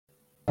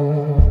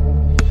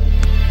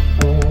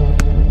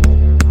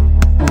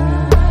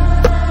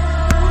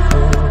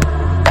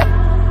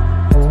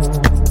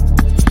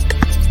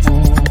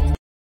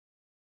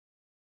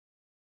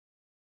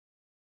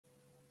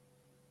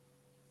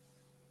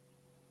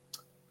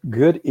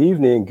Good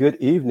evening, good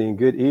evening,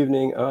 good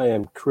evening. I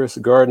am Chris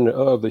Gardner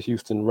of the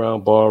Houston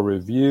Round Ball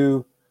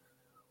Review.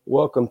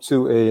 Welcome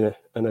to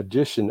an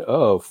edition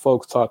of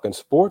Folks Talking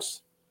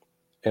Sports.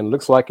 And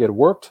looks like it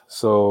worked.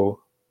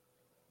 So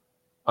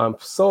I'm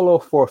solo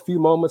for a few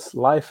moments.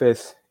 Life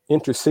has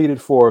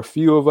interceded for a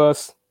few of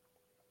us.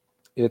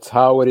 It's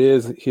how it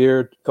is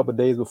here a couple of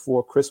days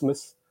before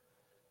Christmas.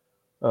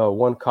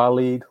 One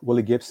colleague,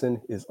 Willie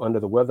Gibson, is under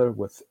the weather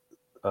with,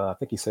 I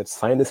think he said,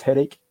 sinus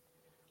headache.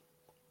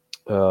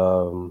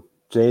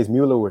 James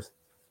Mueller was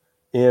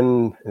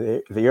in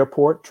the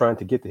airport trying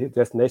to get to his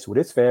destination with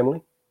his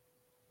family.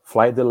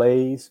 Flight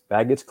delays,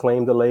 baggage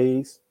claim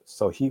delays.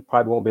 So he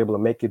probably won't be able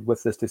to make it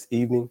with us this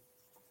evening.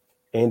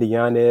 Andy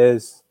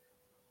Yanez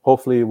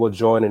hopefully will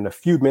join in a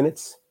few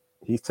minutes.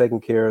 He's taking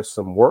care of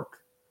some work.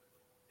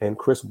 And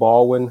Chris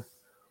Baldwin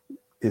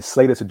is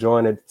slated to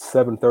join at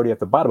 7:30 at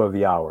the bottom of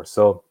the hour.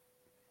 So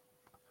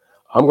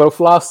I'm going to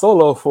fly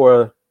solo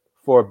for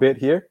a bit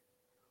here,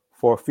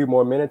 for a few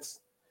more minutes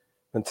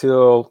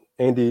until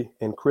Andy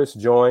and Chris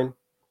join.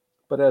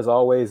 But as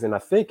always, and I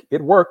think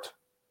it worked,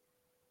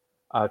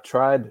 I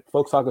tried.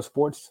 Folks Talking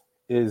Sports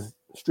is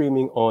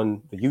streaming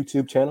on the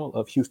YouTube channel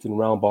of Houston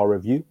Round Ball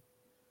Review,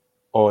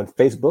 on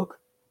Facebook,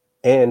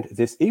 and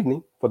this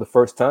evening, for the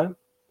first time,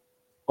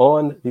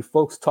 on the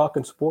Folks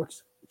Talking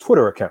Sports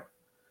Twitter account.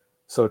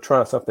 So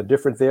trying something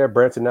different there,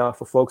 branching out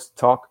for folks to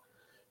talk,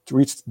 to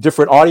reach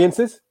different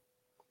audiences.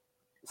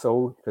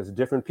 So because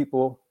different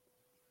people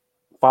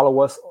follow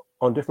us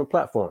on different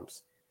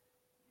platforms.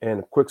 And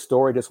a quick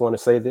story, just want to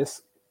say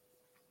this,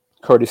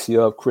 courtesy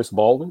of Chris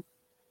Baldwin,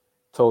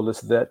 told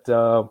us that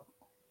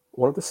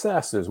one of the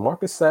Sassers,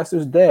 Marcus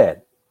Sasser's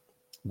dad,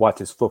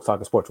 watches Folks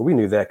Talking Sports. Well, we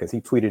knew that because he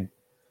tweeted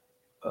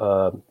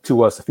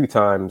to us a few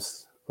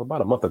times about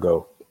a month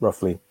ago,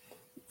 roughly,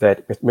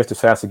 that Mr.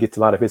 Sasser gets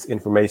a lot of his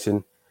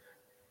information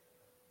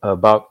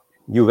about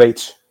U of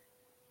H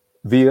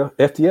via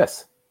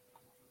FTS.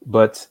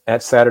 But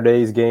at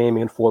Saturday's game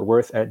in Fort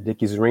Worth at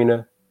Dickies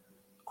Arena,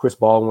 Chris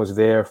Baldwin was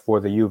there for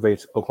the U of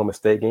H Oklahoma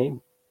State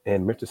game.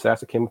 And Mr.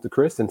 Sasser came up to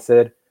Chris and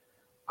said,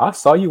 I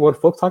saw you on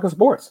Folks Talking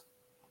Sports.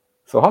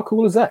 So how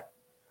cool is that?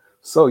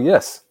 So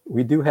yes,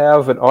 we do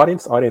have an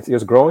audience. Audience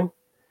is growing.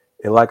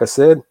 And like I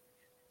said,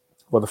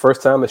 for the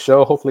first time, the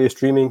show hopefully is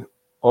streaming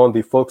on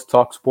the Folks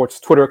Talk Sports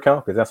Twitter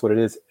account, because that's what it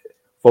is,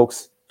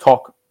 Folks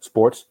Talk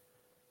Sports.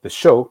 The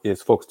show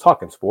is Folks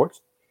Talking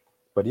Sports.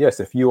 But yes,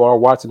 if you are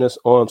watching us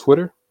on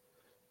Twitter,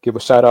 give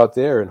a shout out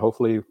there, and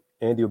hopefully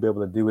Andy will be able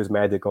to do his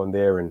magic on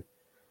there and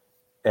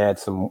add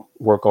some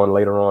work on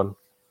later on,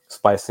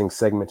 spicing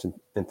segments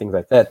and things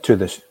like that to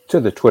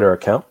the Twitter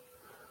account.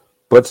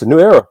 But it's a new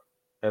era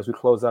as we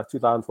close out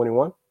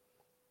 2021.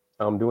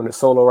 I'm doing it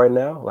solo right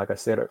now. Like I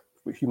said a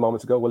few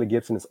moments ago, Willie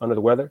Gibson is under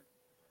the weather.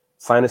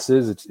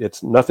 Sinuses,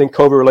 it's nothing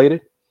COVID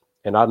related.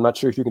 And I'm not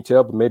sure if you can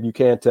tell, but maybe you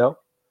can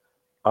tell.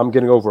 I'm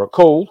getting over a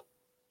cold.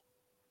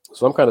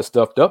 So I'm kind of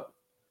stuffed up.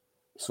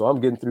 So I'm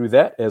getting through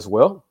that as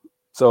well.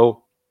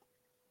 So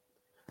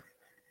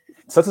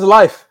such is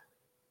life.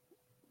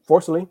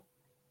 Fortunately,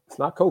 it's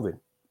not COVID.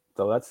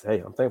 So that's, hey,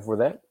 I'm thankful for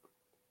that.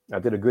 I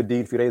did a good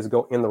deed a few days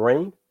ago in the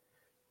rain,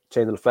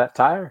 changing the flat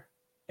tire,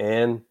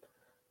 and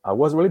I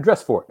wasn't really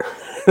dressed for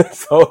it.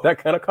 So that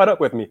kind of caught up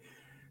with me.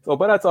 So,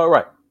 but that's all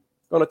right.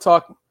 Going to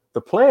talk.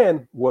 The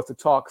plan was to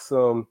talk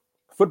some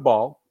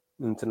football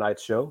in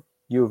tonight's show.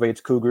 U of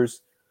H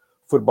Cougars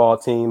football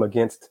team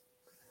against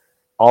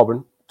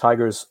Auburn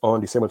Tigers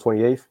on December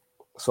 28th.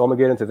 So I'm going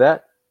to get into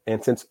that.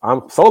 And since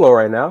I'm solo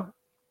right now,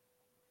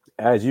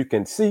 as you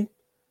can see,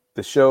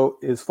 the show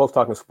is Folks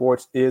Talking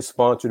Sports is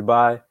sponsored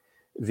by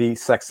the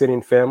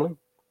Saxenian family.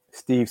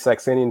 Steve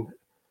Saxenian,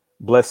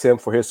 bless him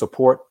for his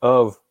support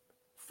of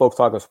Folks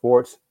Talking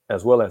Sports,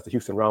 as well as the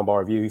Houston Round Ball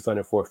Review. He's done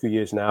it for a few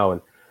years now,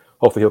 and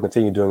hopefully he'll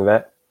continue doing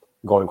that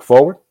going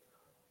forward.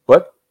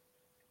 But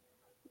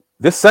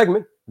this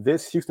segment,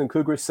 this Houston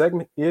Cougars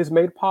segment, is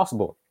made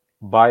possible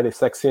by the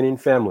Saxenian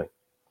family.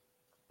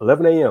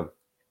 11 a.m.,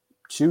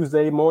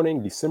 Tuesday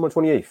morning, December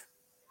 28th.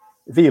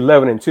 The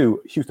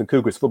 11-2 Houston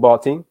Cougars football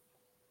team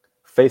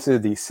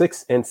faces the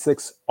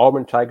 6-6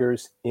 Auburn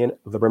Tigers in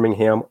the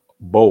Birmingham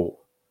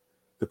Bowl.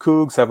 The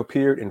Cougs have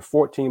appeared in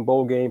 14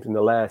 bowl games in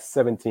the last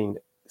 17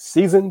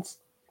 seasons,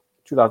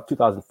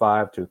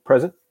 2005 to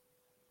present.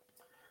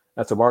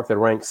 That's a mark that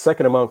ranks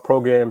second among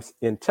programs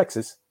in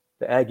Texas,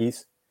 the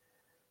Aggies,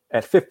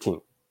 at 15.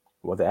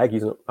 Well, the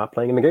Aggies are not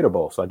playing in the Gator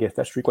Bowl, so I guess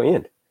that streak will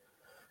end.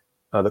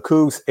 The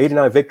Cougs'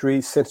 89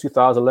 victories since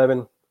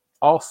 2011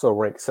 also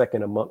rank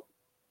second among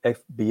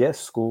FBS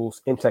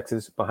schools in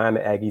Texas, behind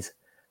the Aggies'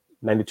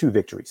 92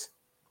 victories.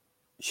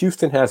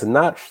 Houston has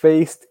not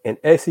faced an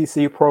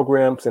SEC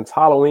program since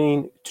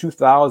Halloween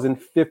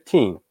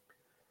 2015,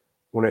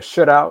 when it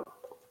shut out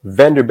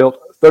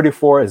Vanderbilt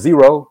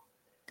 34-0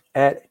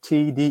 at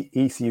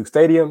TDECU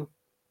Stadium.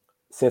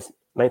 Since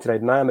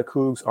 1999, the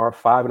Cougs are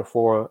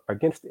 5-4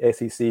 against the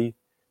SEC,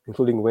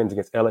 including wins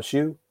against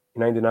LSU in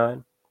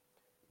 99,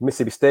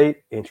 Mississippi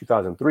State in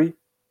 2003,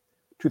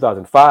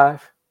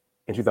 2005,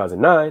 and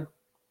 2009,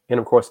 and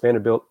of course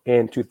Vanderbilt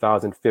in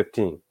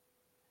 2015.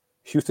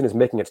 Houston is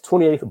making its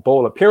 28th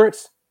bowl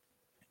appearance.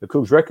 The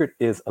Cougs' record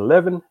is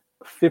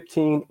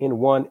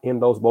 11-15-1 in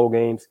those bowl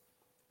games,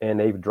 and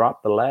they've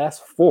dropped the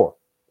last 4.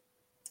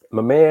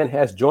 My man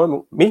has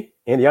joined me,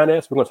 Andy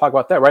Yanez. We're going to talk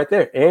about that right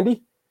there.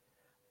 Andy,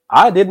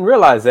 I didn't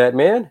realize that,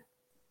 man,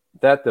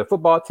 that the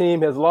football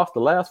team has lost the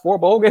last 4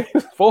 bowl games,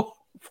 4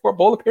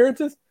 bowl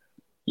appearances.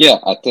 Yeah,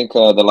 I think the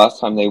last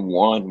time they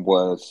won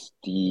was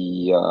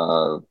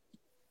the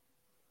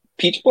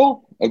Peach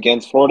Bowl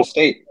against Florida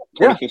State,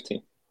 2015.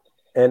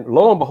 Yeah. And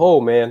lo and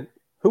behold, man,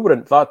 who would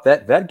have thought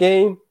that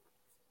game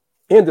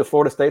ended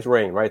Florida State's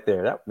reign right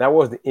there? That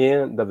was the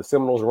end of the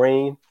Seminoles'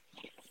 reign.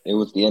 It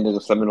was the end of the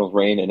Seminoles'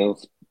 reign, and it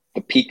was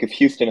the peak of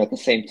Houston at the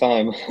same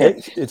time.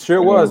 It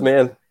sure was,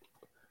 man.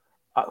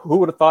 Who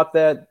would have thought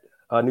that?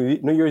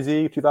 New Year's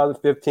Eve,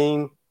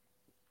 2015.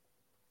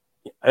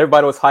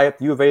 Everybody was hyped.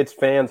 U of H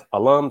fans,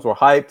 alums were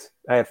hyped.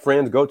 I had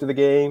friends go to the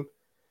game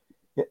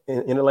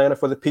in Atlanta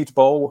for the Peach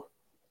Bowl.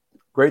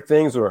 Great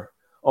things were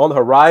on the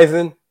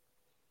horizon.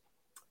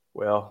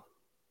 Well,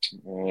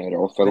 it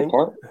all fell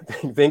apart.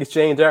 Things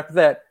changed after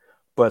that.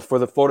 But for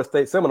the Florida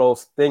State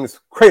Seminoles, things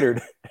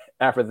cratered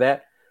after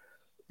that.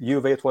 U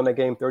of H won that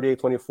game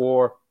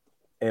 38-24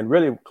 and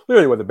really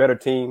clearly was a better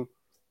team.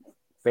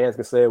 Fans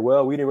can say,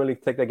 well, we didn't really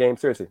take that game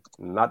seriously.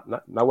 Not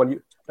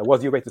when that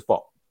was U of H's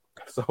fault.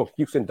 So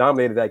Houston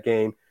dominated that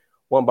game,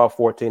 won by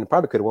 14,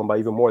 probably could have won by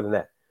even more than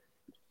that.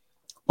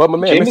 But my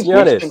man, Mr.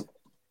 Yanez.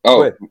 I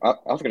was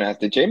going to ask,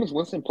 did Jameis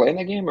Winston play in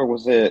that game, or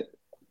was it?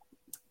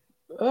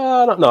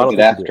 I don't know. Was it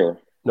after?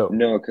 No,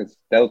 because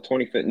that was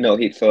 2015. No,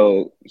 he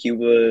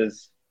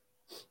was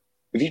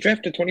he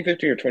drafted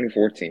 2015 or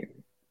 2014?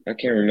 I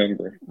can't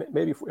remember.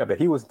 Maybe, but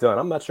he was done.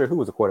 I'm not sure who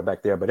was the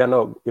quarterback there, but I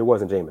know it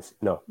wasn't Jameis.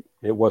 No,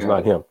 it was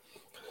not him.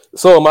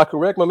 So am I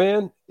correct, my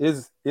man?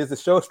 Is the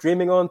show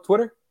streaming on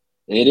Twitter?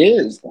 It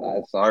is.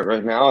 I saw it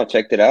right now. I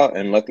checked it out,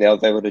 and luckily I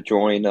was able to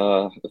join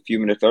a few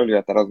minutes earlier.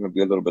 I thought I was going to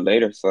be a little bit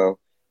later, so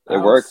it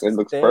works. It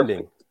looks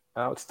perfect.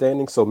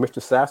 Outstanding. So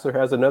Mr. Sasser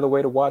has another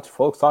way to watch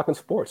folks talking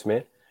sports,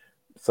 man.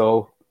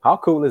 So how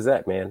cool is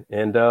that, man?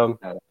 And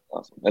that's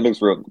awesome. It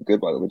looks real good,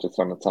 by the way, just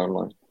on the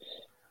timeline.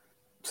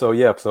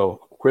 So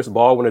Chris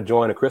Baldwin will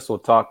join, and Chris will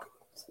talk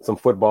some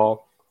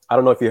football. I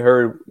don't know if you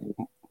heard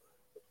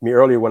me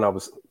earlier when I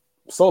was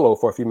solo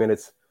for a few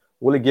minutes.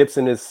 Willie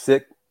Gibson is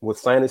sick with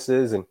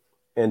sinuses, and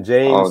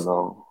James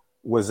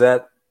was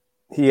that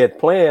he had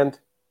planned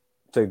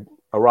to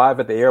arrive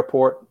at the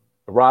airport,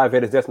 arrive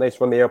at his destination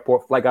from the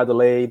airport. Flight got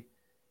delayed.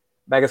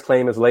 Baggage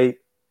claim is late.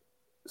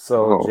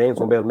 So James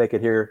won't be able to make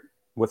it here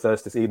with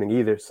us this evening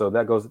either. So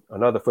that goes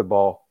another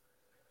football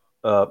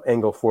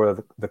angle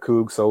for the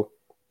Cougs. So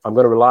I'm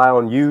going to rely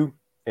on you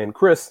and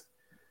Chris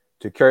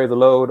to carry the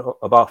load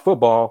about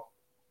football.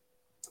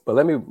 But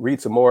let me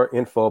read some more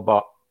info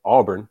about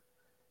Auburn,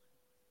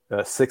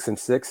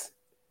 6-6.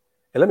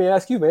 And let me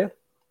ask you, man,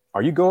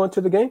 are you going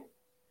to the game?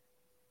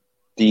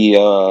 The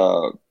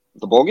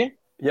bowl game?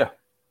 Yeah.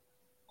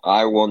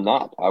 I will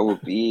not. I will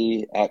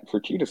be at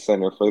Fertitta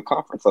Center for the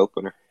conference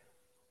opener.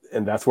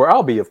 And that's where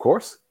I'll be, of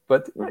course.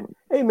 But,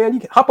 hey, man, you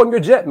can hop on your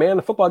jet, man.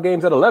 The football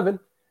game's at 11.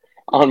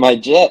 On my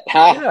jet?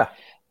 Ha! Yeah.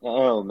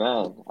 Oh,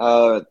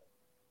 man.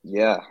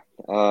 Yeah.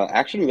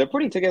 Actually, they're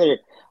putting together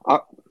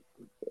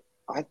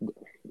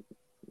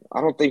I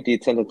don't think the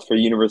attendance for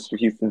University of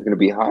Houston is going to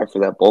be high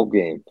for that bowl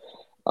game.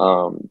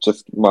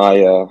 Just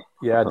my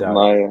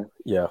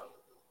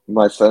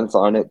my sense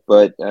on it,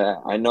 but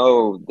I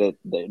know that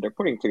they're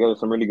putting together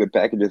some really good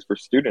packages for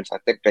students. I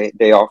think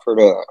they offered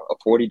a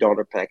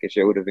 $40 package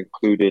that would have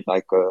included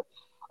like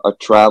a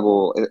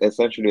travel,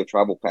 essentially a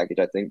travel package.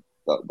 I think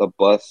the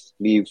bus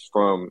leaves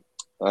from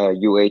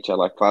UH at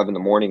like 5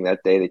 a.m.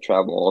 that day. They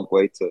travel all the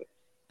way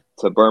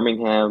to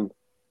Birmingham.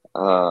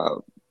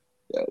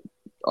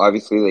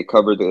 Obviously, they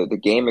cover the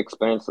game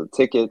expense, the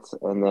tickets,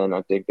 and then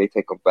I think they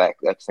take them back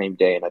that same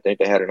day. And I think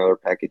they had another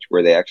package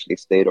where they actually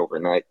stayed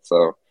overnight.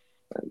 So,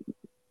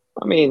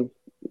 I mean,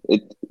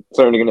 it's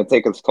certainly going to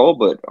take its toll,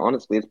 but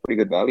honestly, it's pretty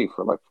good value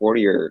for like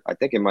 40, or I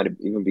think it might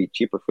even be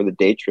cheaper for the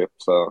day trip.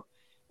 So,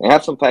 they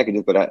have some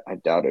packages, but I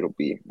doubt it'll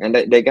be. And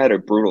they got a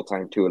brutal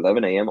time too,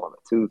 11 a.m. on a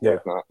Tuesday.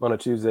 Yeah, on a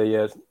Tuesday,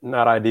 yeah, it's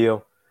not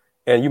ideal.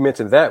 And you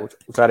mentioned that, which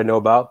I didn't know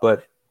about,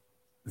 but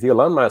the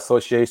Alumni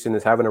Association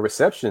is having a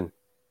reception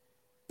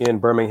in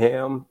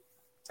Birmingham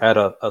at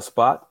a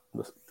spot,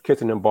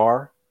 kitchen and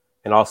bar,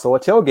 and also a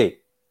tailgate,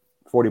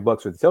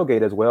 $40 for the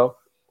tailgate as well,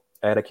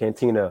 at a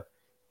cantina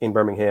in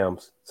Birmingham.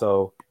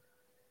 So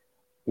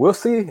we'll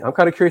see. I'm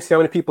kind of curious how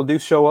many people do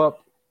show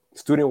up,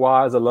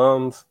 student-wise,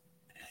 alums.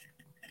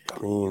 I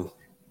mean,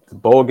 the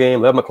bowl game,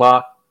 11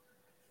 o'clock.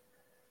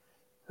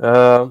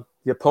 The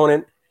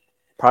opponent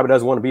probably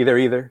doesn't want to be there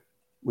either.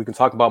 We can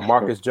talk about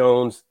Marcus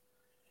Jones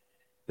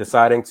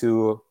deciding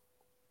to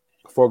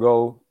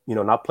forego,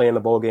 not playing the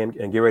bowl game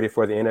and get ready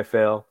for the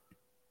NFL.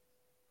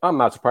 I'm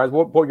not surprised.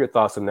 What were your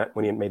thoughts on that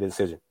when he made the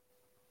decision?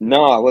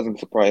 No, I wasn't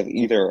surprised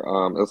either.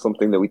 It was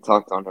something that we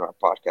talked on in our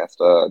podcast.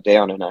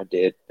 Dayon and I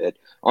did. That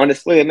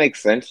honestly, it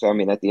makes sense. I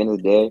mean, at the end of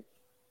the day,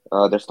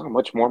 there's not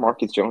much more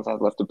Marcus Jones has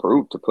left to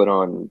prove to put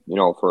on,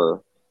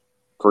 for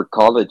for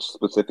college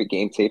specific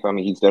game tape, I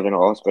mean, he's done it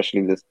all,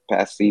 especially this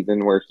past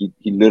season where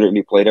he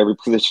literally played every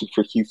position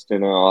for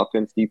Houston,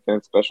 offense,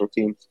 defense, special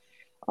teams.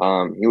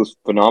 He was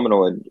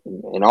phenomenal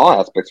in all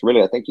aspects,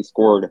 really. I think he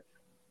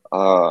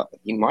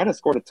might have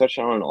scored a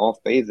touchdown in all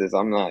phases.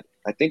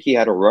 I think he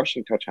had a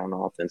rushing touchdown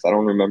on offense. I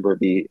don't remember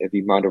if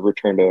he might have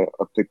returned a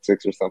pick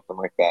six or something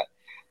like that.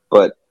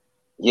 But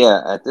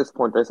yeah, at this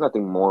point, there's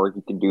nothing more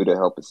he can do to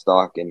help his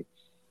stock. And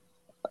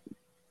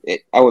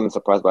I wasn't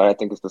surprised by it. I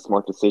think it's the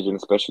smart decision,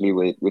 especially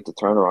with the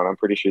turnaround. I'm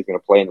pretty sure he's going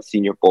to play in the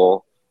Senior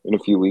Bowl in a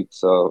few weeks.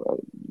 So I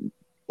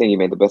think he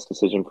made the best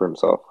decision for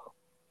himself.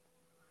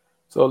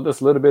 So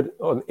just a little bit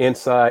on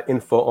inside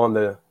info on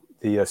the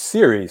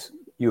series,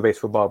 U of H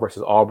football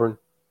versus Auburn.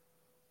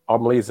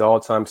 Auburn leads the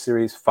all-time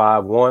series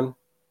 5-1.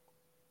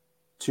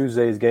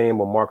 Tuesday's game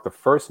will mark the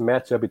first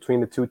matchup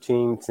between the two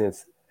teams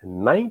since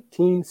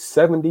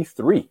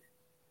 1973.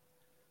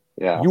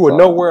 Yeah, you were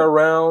nowhere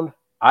around.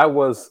 I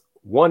was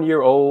 1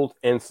 year old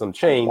and some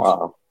change.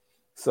 Wow.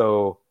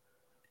 So,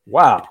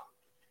 wow.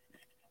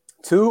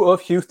 Two of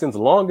Houston's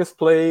longest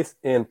plays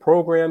in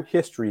program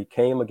history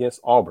came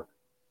against Auburn.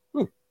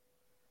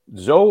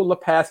 Joe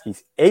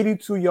Lepaski's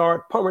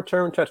 82-yard punt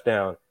return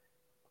touchdown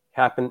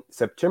happened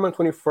September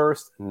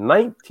 21st,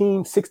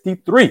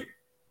 1963.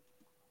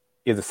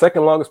 Is the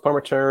second longest punt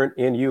return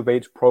in U of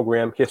H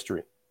program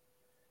history.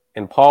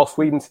 And Paul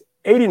Sweeten's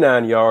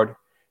 89-yard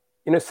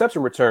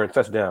interception return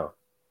touchdown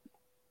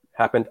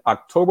happened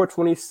October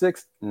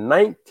 26,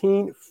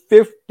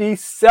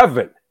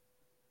 1957.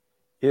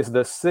 Is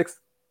the sixth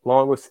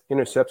longest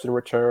interception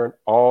return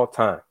all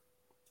time.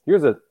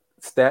 Here's a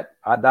stat.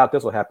 I doubt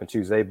this will happen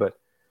Tuesday, but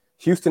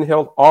Houston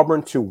held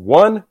Auburn to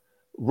one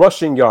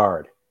rushing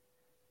yard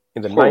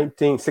in the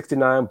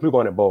 1969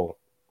 Bluebonnet Bowl,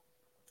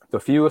 the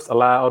fewest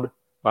allowed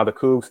by the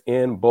Cougs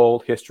in bowl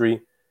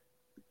history.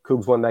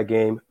 Cougs won that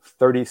game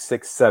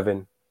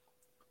 36-7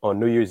 on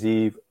New Year's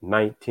Eve,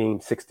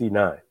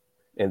 1969.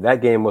 And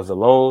that game was a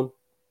lone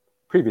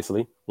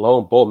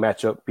bowl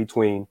matchup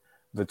between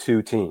the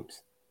two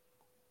teams.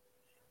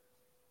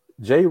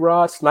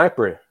 J-Rod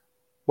Sniper,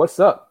 what's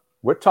up?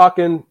 We're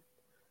talking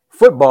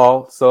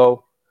football.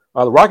 So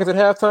are the Rockets at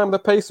halftime of the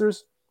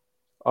Pacers?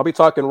 I'll be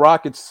talking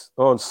Rockets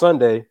on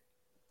Sunday.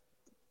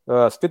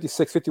 It's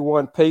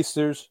 56-51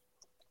 Pacers.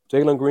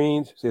 Jalen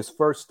Green's his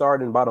first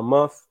start in about a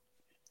month.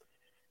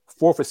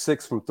 4 for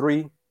 6 from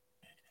 3.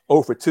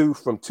 0 for 2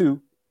 from 2.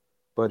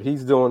 But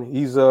he's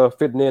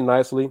fitting in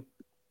nicely.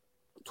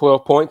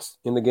 12 points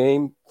in the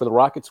game for the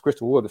Rockets.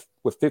 Christian Wood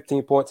with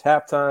 15 points.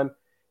 Halftime,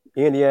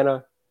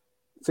 Indiana,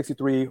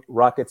 63,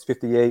 Rockets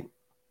 58.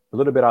 A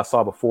little bit I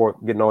saw before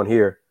getting on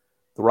here.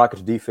 The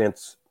Rockets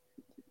defense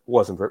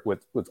was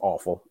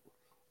awful.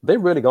 They've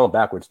really gone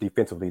backwards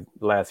defensively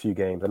the last few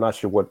games. I'm not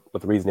sure what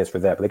the reason is for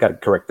that, but they got to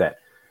correct that.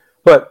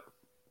 But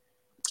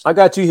I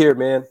got you here,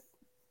 man.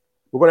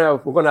 We're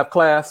gonna have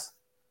class.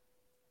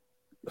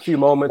 A few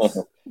moments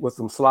with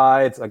some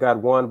slides. I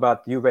got one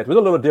about the U of H. It was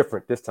a little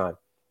different this time,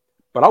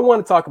 but I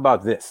want to talk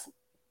about this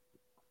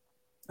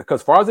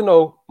because, as far as I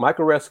know,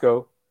 Michael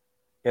Resco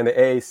and the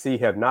AAC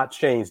have not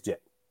changed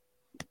yet,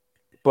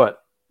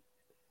 but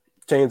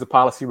changed the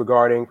policy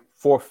regarding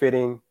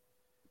forfeiting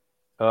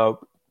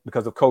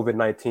because of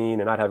COVID-19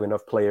 and not having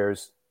enough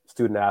players,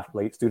 student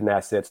athletes, student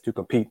assets to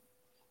compete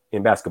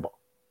in basketball.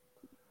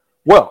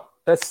 Well,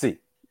 let's see.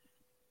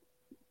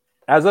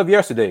 As of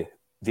yesterday,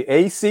 the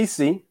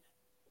ACC,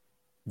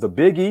 the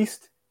Big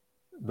East,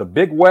 the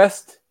Big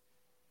West,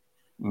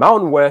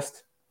 Mountain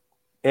West,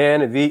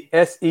 and the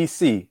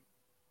SEC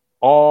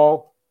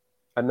all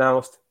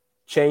announced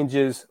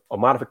changes or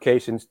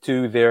modifications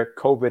to their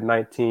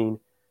COVID-19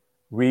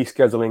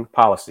 rescheduling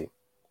policy.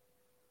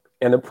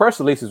 And the press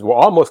releases were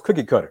almost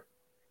cookie cutter.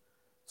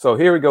 So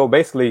here we go.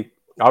 Basically,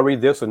 I'll read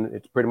this, and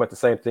it's pretty much the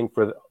same thing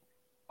for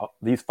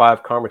these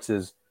 5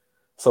 conferences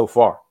so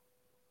far.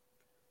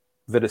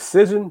 The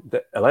decision,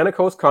 the Atlantic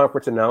Coast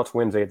Conference announced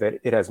Wednesday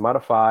that it has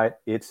modified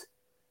its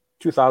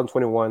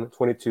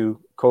 2021-22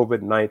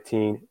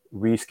 COVID-19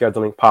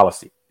 rescheduling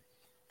policy.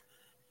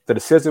 The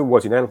decision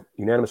was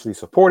unanimously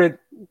supported.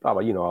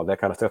 Probably, all that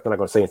kind of stuff. They're not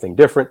going to say anything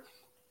different.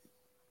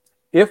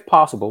 If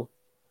possible,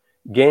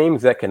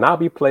 games that cannot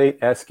be played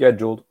as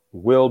scheduled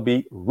will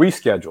be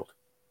rescheduled.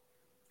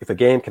 If a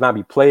game cannot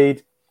be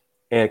played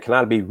and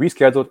cannot be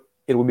rescheduled,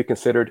 it will be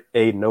considered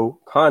a no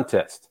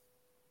contest.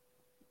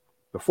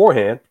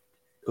 Beforehand,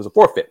 it was a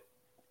forfeit.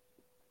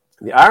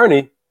 The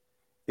irony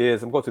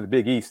is, I'm going to the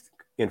Big East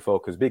info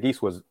because Big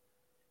East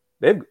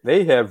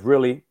they have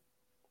really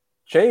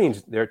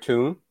changed their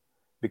tune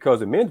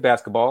because in men's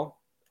basketball,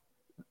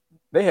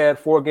 they had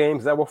 4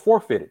 games that were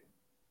forfeited.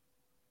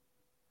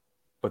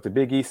 But the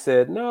Big East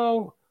said,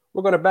 no,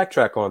 we're going to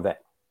backtrack on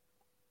that.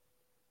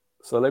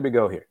 So let me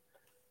go here.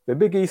 The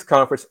Big East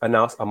Conference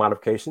announced a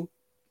modification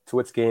to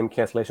its game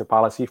cancellation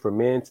policy for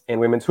men's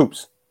and women's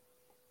hoops.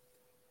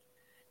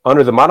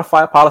 Under the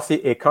modified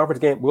policy, a conference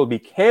game will be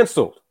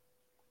canceled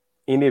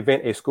in the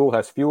event a school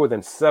has fewer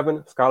than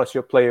 7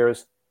 scholarship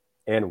players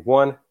and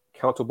 1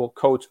 countable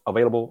coach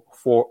available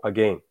for a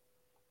game.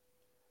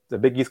 the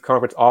Big East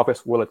Conference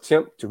office will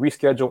attempt to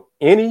reschedule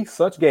any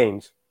such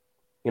games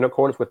in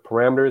accordance with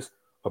parameters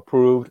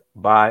approved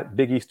by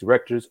Big East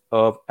directors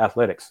of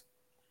athletics.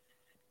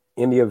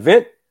 In the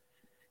event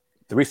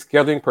the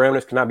rescheduling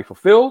parameters cannot be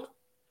fulfilled,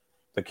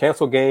 the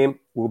canceled game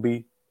will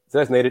be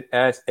designated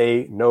as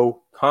a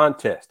no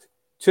contest.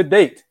 To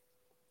date,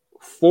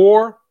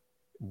 4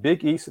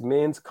 Big East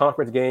men's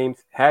conference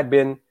games had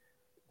been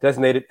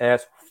designated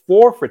as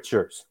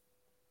forfeitures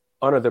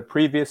under the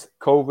previous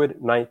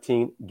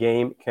COVID-19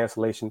 game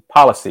cancellation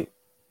policy.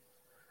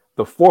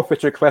 The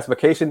forfeiture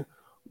classification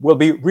will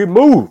be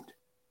removed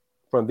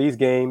from these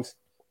games,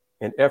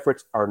 and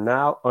efforts are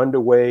now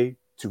underway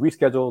to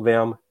reschedule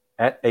them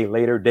at a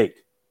later date.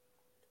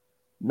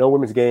 No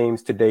women's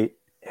games to date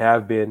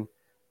have been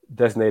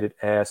designated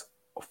as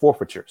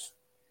forfeitures.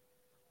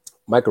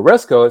 Mike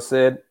Oresco has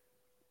said,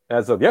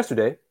 as of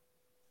yesterday,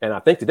 and I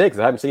think today, because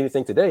I haven't seen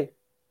anything today,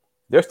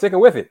 they're sticking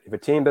with it. If a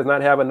team does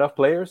not have enough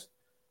players,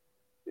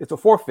 it's a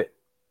forfeit.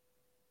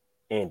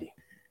 Andy,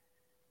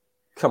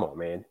 come on,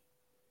 man.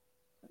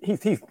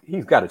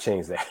 He's got to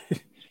change that.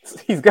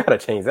 He's got to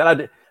change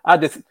that.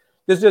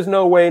 There's just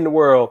no way in the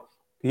world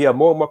he have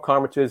more and more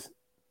conferences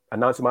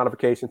announcing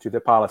modifications to their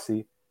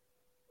policy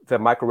that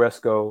Mike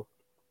Oresco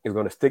is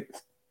going to stick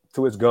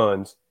to his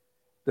guns,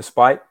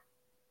 despite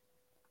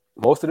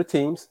most of the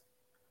teams.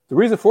 The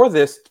reason for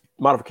this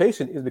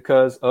modification is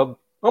because of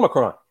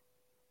Omicron.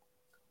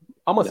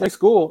 Almost every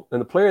school and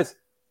the players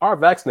are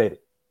vaccinated,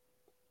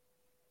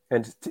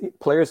 and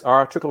players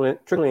are trickling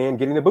in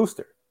getting the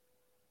booster.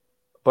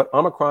 But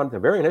Omicron, the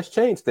variant, has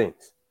changed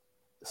things.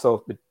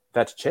 So if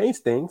that's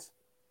changed things,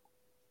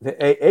 the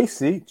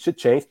AAC should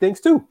change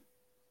things too.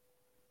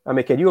 I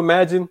mean, can you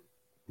imagine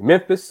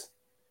Memphis,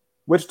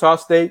 Wichita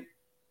State,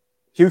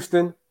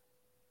 Houston,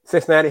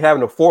 Cincinnati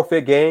having to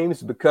forfeit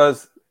games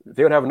because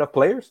they don't have enough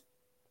players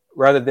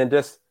rather than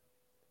just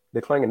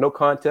declaring a no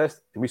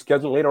contest and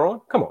rescheduling later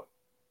on? Come on.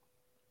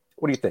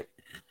 What do you think?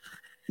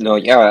 No,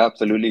 yeah, I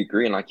absolutely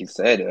agree. And like you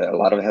said, a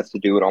lot of it has to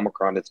do with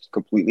Omicron. It's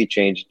completely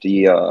changed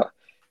the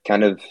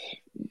kind of,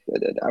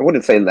 I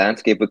wouldn't say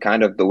landscape, but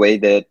kind of the way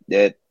that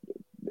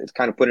it's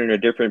kind of put in a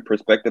different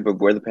perspective of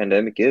where the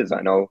pandemic is.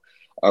 I know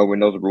when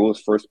those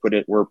rules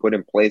were put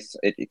in place,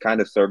 it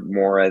kind of served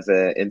more as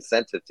an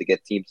incentive to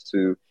get teams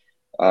to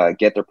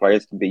get their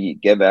players to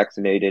get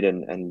vaccinated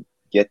and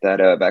get that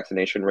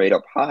vaccination rate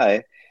up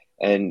high.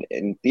 And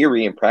in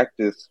theory and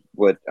practice,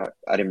 what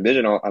I'd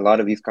envision a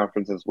lot of these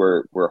conferences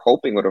were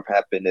hoping would have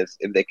happened is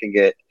if they can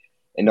get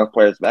enough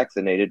players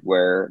vaccinated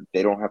where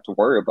they don't have to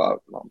worry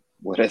about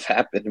what has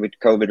happened with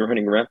COVID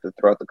running rampant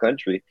throughout the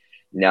country.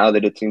 Now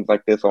that it seems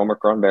like this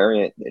Omicron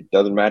variant, it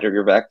doesn't matter if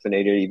you're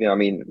vaccinated. I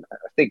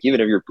think even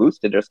if you're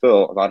boosted, there's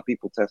still a lot of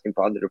people testing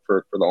positive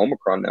for the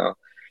Omicron now.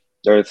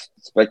 There's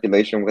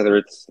speculation whether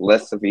it's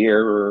less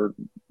severe or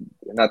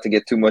not to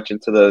get too much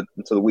into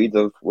the weeds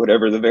of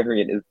whatever the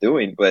variant is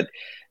doing. But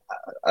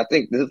I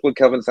think this is what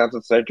Kelvin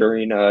Sampson said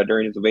during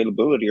his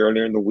availability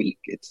earlier in the week.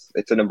 It's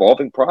an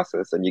evolving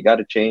process, and you got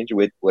to change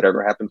with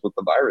whatever happens with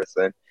the virus.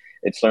 And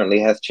it certainly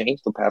has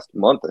changed the past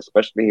month,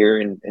 especially here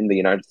in the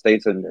United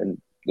States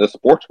and the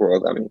sports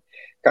world. I mean,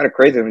 kind of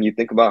crazy when you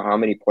think about how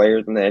many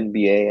players in the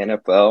NBA,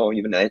 NFL,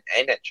 even the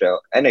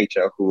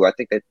NHL, who I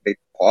think they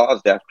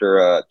paused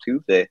after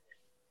Tuesday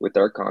with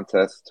their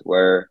contest,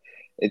 where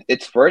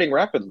it's spreading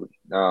rapidly.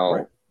 Now,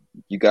 right.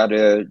 You got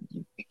to,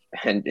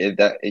 and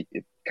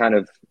it kind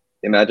of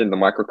imagine the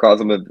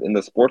microcosm in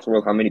the sports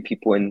world, how many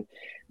people and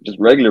just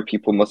regular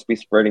people must be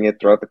spreading it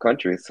throughout the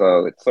country.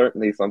 So it's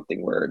certainly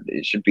something where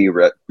it should be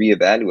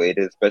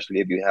reevaluated, especially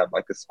if you have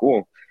like a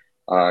school.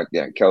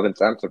 Kelvin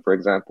Sampson, for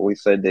example, he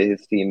said that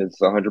his team is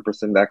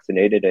 100%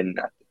 vaccinated, and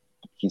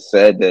he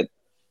said that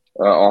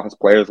all his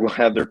players will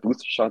have their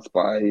booster shots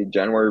by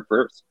January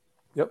 1st.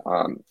 Yep.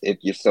 If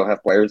you still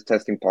have players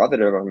testing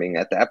positive, I mean,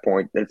 at that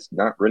point, there's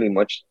not really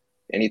much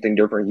anything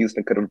different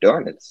Houston could have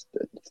done. It's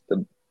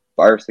the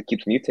virus that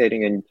keeps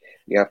mutating, and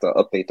you have to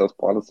update those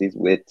policies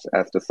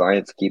as the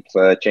science keeps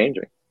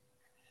changing.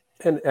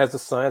 And as the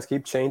science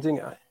keeps changing,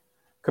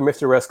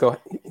 Commissioner Oresco,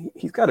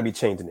 he's got to be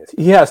changing this.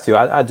 He has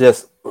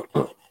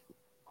to.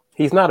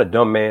 He's not a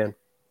dumb man.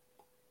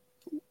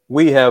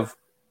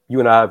 You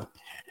and I have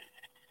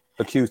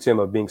accused him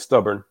of being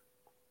stubborn,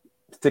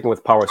 sticking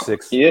with Power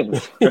Six. He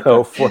is.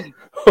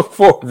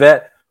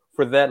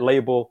 for that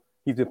label,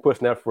 he's been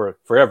pushing that for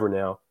forever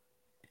now.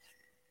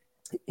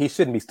 He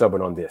shouldn't be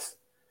stubborn on this.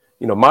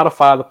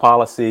 Modify the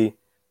policy,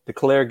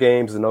 declare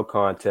games as no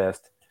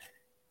contest,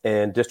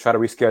 and just try to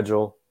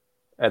reschedule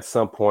at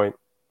some point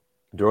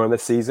during the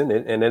season.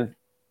 And then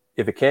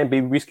if it can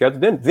be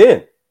rescheduled,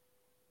 then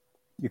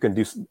you can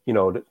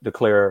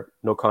declare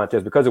no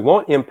contest, because it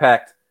won't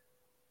impact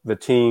the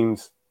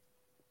teams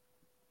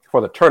for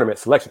the tournament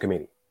selection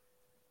committee.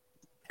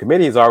 The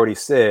committee has already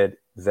said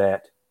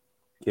that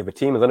if a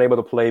team is unable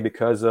to play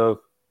because of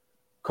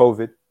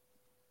COVID,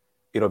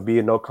 it'll be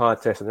a no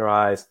contest in their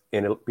eyes,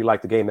 and it'll be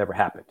like the game never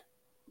happened.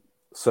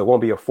 So it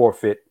won't be a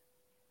forfeit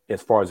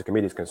as far as the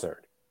committee is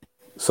concerned.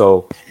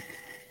 So,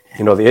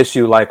 the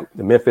issue like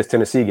the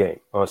Memphis-Tennessee game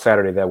on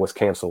Saturday that was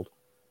canceled,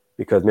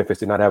 because Memphis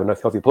did not have enough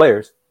healthy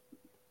players.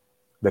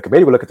 The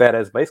committee would look at that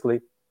as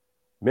basically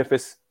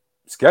Memphis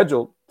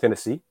scheduled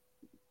Tennessee,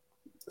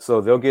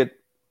 so they'll get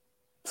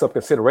some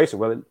consideration.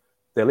 Well,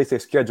 at least they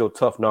schedule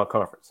tough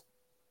non-conference.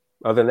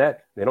 Other than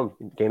that,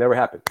 game never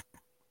happened.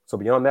 So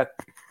beyond that,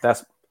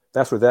 that's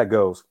where that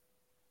goes.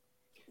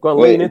 Going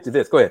to lean into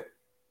this. Go ahead.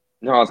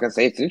 No, I was going to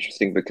say it's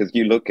interesting because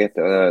you look at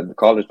the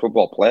college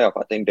football playoff.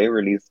 I think they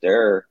released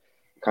their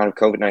kind of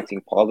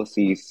COVID-19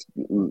 policies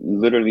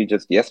literally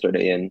just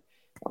yesterday, and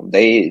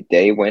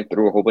they went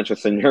through a whole bunch of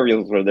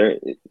scenarios where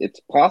it's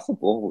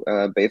possible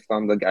based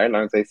on the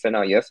guidelines they sent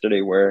out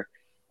yesterday where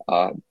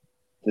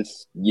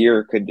this year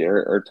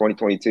or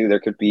 2022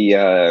 there could be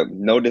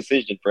no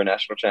decision for a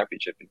national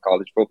championship in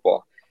college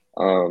football,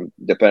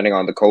 depending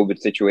on the COVID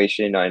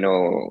situation. I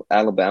know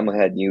Alabama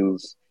had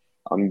news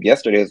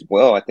yesterday as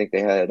well. I think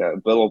they had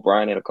Bill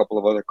O'Brien and a couple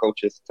of other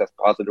coaches test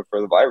positive for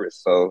the virus.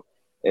 So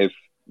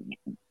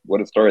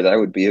what a story that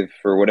would be if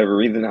for whatever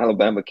reason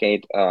Alabama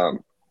can't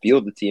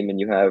field the team and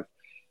you have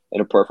in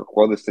a perfect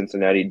world if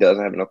Cincinnati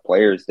doesn't have enough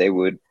players, they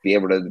would be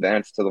able to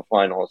advance to the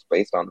finals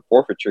based on the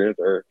forfeitures,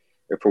 or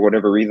if for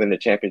whatever reason the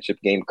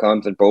championship game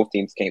comes and both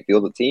teams can't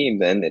field the team,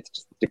 then it's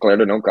just declared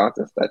a no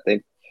contest. I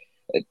think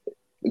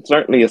it's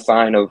certainly a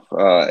sign of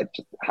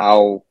just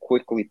how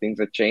quickly things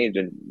have changed,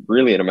 and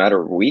really in a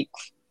matter of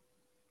weeks.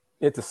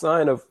 It's a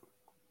sign of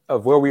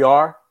where we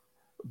are,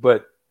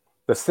 but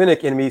the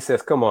cynic in me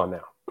says, come on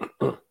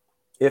now.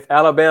 If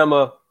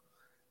Alabama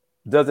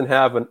doesn't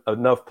have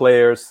enough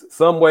players,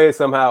 some way,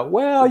 somehow,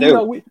 well,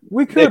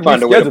 we could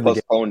find a way to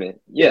postpone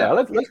it. Yeah,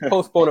 let's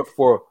postpone it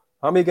for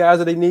how many guys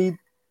do they need?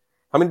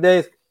 How many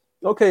days?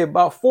 Okay,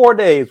 about 4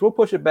 days. We'll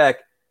push it back.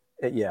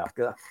 Yeah.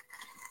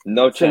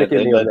 No chance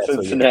they let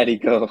Cincinnati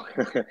go.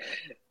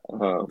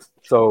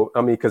 So,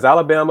 I mean, because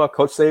Alabama,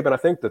 Coach Saban, I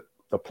think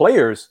the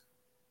players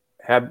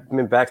have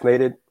been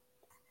vaccinated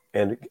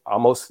and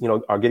almost,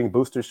 are getting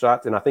booster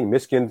shots. And I think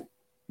Michigan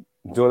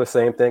doing the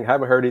same thing.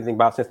 Haven't heard anything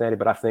about Cincinnati,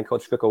 but I think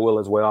Coach Fickle will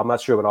as well. I'm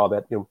not sure about all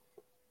that. Don't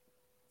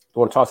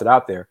want to toss it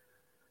out there.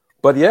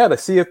 But, yeah, the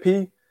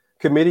CFP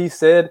committee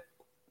said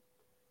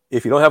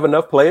if you don't have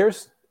enough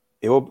players,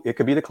 it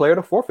could be declared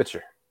a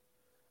forfeiture.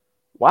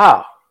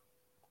 Wow.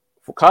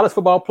 For college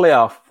football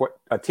playoff, for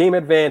a team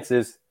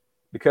advances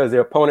because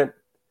their opponent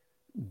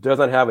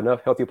doesn't have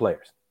enough healthy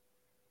players.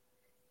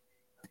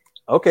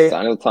 Okay.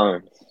 Sign of the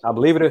times. I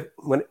believe it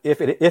when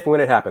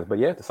it happens. But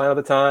yeah, the sign of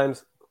the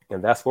times,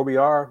 and that's where we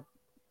are.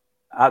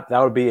 That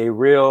would be a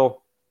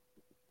real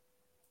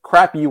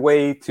crappy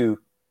way to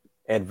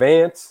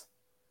advance.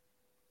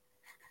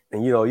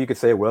 And you could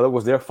say, well, it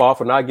was their fault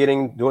for not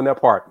doing their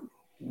part.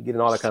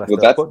 Getting all that kind of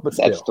stuff.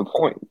 That's the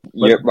point.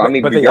 You're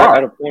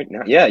at a point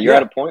now. Yeah, you're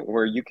at a point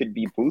where you could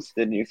be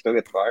boosted and you still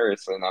get the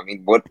virus. And I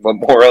mean, what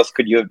more else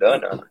could you have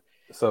done?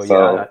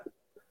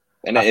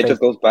 It just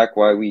goes back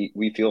why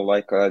we feel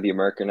like the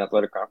American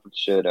Athletic Conference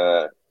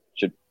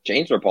should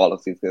change their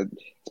policies,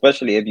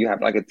 especially if you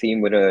have like a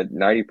team with a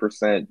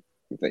 90%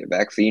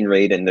 vaccine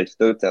rate and they're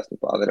still testing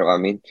positive. I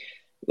mean,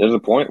 there's a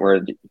point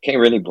where you can't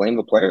really blame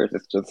the players.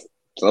 It's just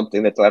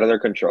something that's out of their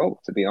control,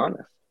 to be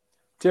honest.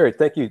 Terry,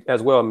 thank you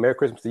as well. Merry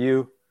Christmas to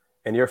you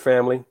and your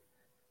family.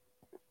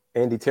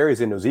 Andy,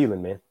 Terry's in New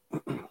Zealand, man.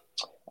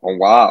 Oh,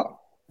 wow.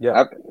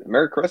 Yeah.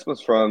 Merry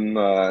Christmas from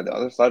the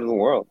other side of the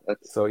world.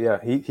 So, yeah,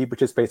 he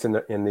participates in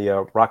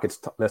the Rockets.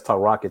 Let's Talk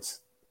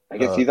Rockets. I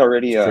guess he's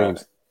already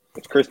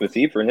it's Christmas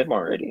Eve for him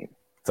already.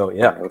 So,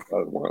 yeah. Other side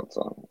of the world.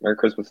 So, Merry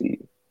Christmas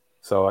Eve.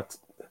 So,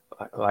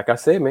 like I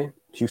said, man,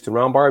 Houston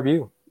Round Bar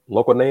View.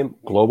 Local name,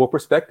 global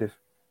perspective.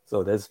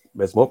 So, there's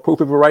more proof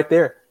of it right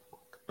there.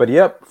 But,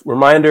 yep,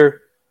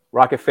 reminder,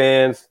 Rocket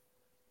fans,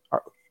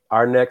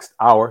 our next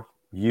hour,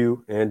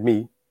 you and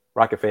me,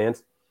 Rocket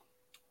fans,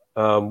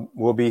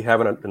 we'll be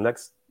having the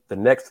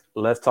next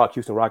Let's Talk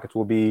Houston Rockets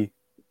will be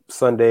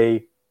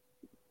Sunday,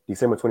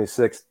 December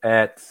 26th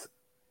at,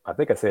 I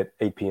think I said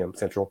 8 p.m.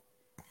 Central,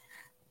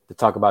 to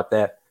talk about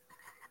that.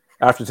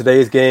 After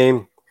today's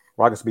game,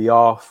 Rockets will be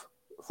off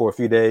for a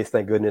few days,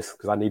 thank goodness,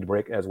 because I need a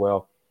break as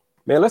well.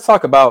 Man, let's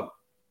talk about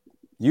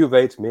U of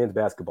H men's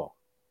basketball.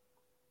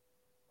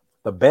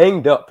 The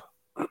banged up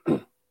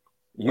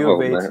U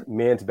of H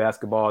men's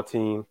basketball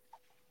team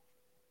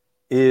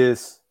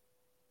is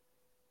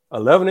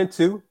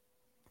 11-2,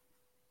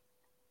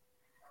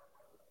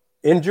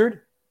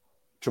 injured.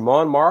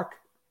 Tremont Mark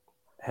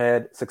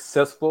had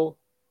successful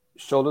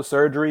shoulder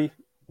surgery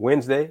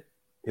Wednesday.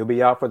 He'll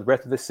be out for the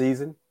rest of the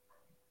season.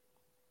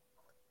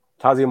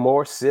 Tazi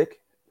Moore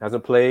sick,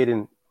 hasn't played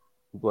in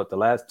the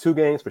last 2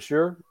 games for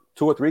sure,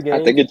 2 or 3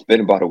 games. I think it's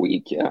been about a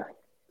week, yeah.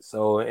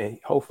 So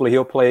hopefully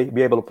he'll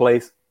be able to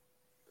play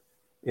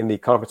in the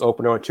conference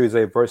opener on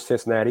Tuesday versus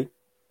Cincinnati.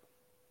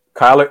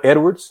 Kyler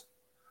Edwards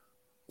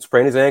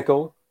sprained his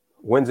ankle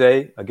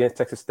Wednesday against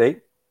Texas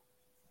State.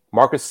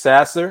 Marcus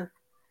Sasser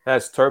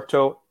has turf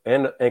toe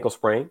and an ankle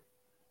sprain.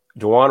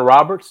 Juwan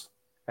Roberts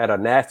had a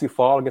nasty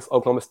fall against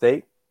Oklahoma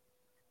State,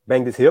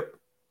 banged his hip.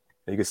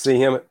 And you can see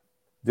him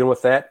dealing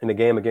with that in the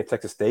game against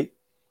Texas State.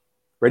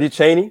 Reggie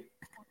Chaney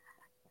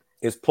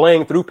is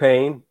playing through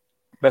pain,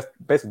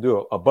 basically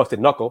do a busted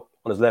knuckle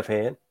on his left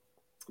hand.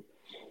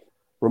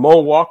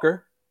 Ramon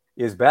Walker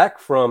is back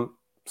from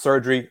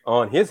surgery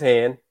on his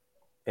hand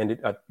and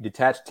a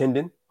detached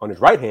tendon on his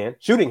right hand,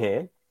 shooting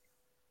hand.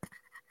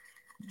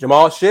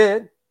 Jamal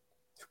Shead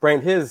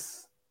sprained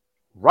his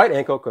right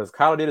ankle because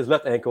Kyler did his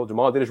left ankle.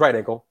 Jamal did his right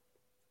ankle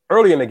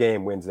early in the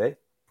game Wednesday.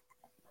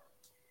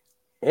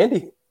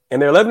 And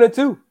they're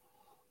 11-2.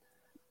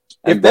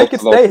 If they could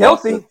stay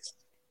healthy.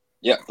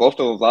 Yeah, both of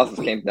those losses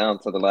came down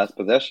to the last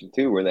possession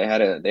too, where they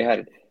had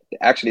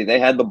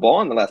the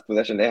ball in the last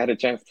possession. They had a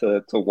chance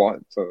to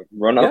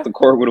run out the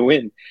court with a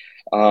win.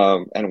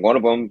 And one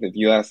of them, if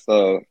you ask,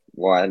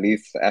 at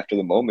least after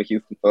the moment,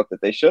 Houston felt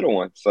that they should have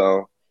won.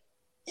 So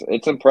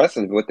it's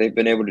impressive what they've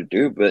been able to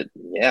do. But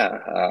yeah,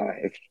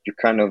 if you're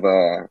kind of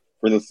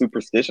for the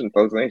superstition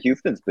folks, man,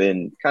 Houston's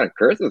been kind of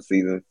cursed this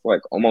season. It's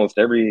like almost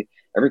every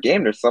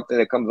game there's something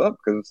that comes up,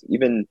 because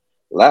even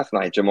last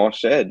night, Jamal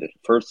Shead,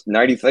 first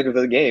 90 seconds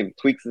of the game,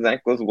 tweaks his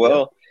ankle as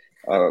well.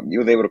 He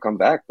was able to come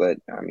back, but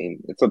I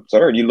mean, it's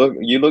absurd. You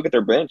look at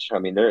their bench. I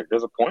mean,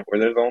 there's a point where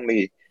there's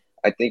only,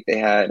 I think they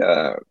had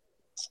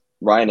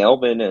Ryan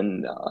Elvin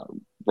and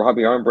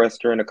Robbie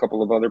Armbruster and a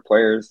couple of other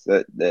players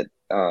that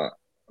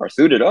are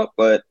suited up,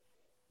 but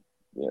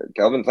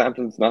Kelvin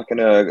Sampson's not going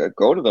to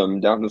go to them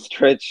down the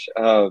stretch.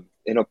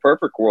 In a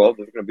perfect world,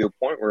 there's going to be a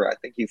point where I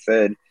think he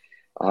said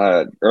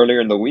earlier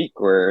in the week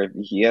where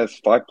he has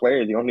 5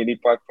 players. You only need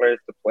 5 players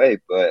to play,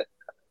 but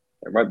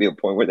there might be a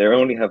point where they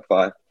only have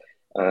 5.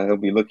 He'll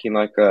be looking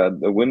like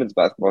the women's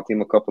basketball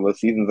team a couple of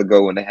seasons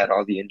ago when they had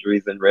all the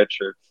injuries and red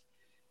shirts.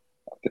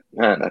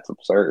 Man, that's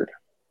absurd.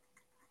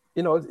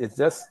 It's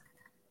just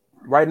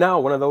right now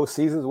one of those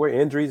seasons where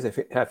injuries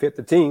have hit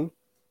the team.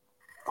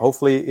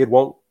 Hopefully it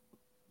won't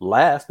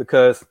last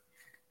because,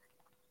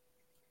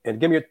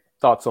 and give me your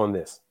thoughts on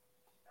this.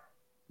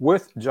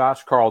 With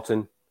Josh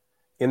Carlton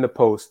in the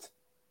post,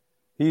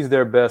 he's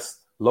their best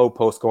low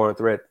post scoring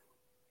threat,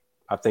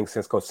 I think,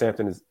 since Coach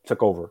Sampson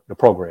took over the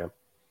program.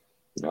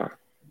 Yeah.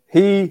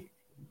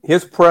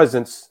 His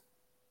presence,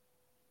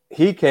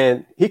 he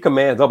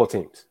commands double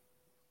teams.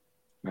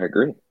 I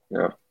agree.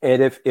 Yeah.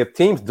 And if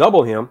teams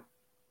double him,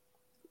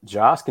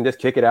 Josh can just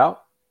kick it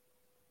out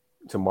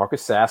to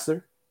Marcus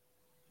Sasser,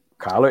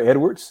 Kyler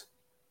Edwards,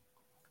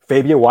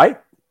 Fabian White.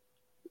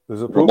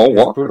 Ramon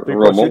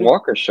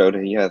Walker showed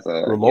he has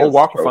a. Ramon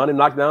Walker finally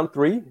knocked down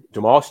 3.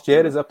 Jamal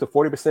Shead is up to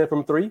 40%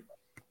 from 3.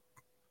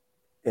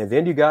 And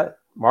then you got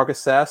Marcus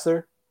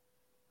Sasser,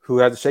 who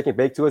has a shake and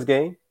bake to his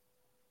game.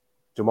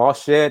 Jamal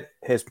Shead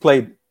has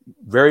played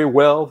very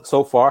well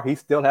so far. He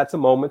still had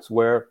some moments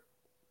where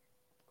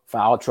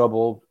foul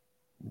trouble,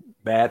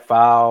 bad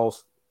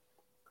fouls.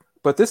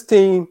 But this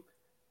team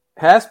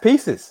has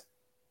pieces,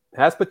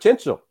 has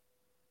potential.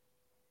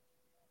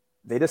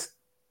 They just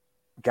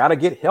got to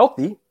get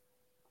healthy.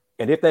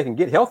 And if they can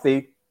get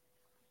healthy,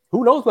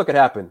 who knows what could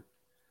happen.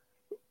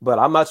 But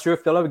I'm not sure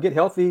if they'll ever get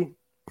healthy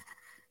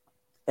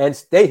and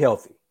stay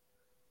healthy.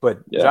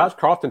 But Josh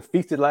Carlton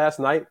feasted last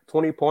night,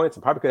 20 points,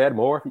 and probably could add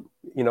more,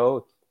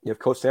 if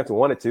Coach Sampson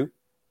wanted to.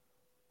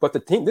 But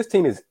this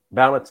team is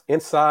balanced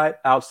inside,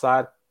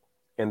 outside,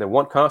 and the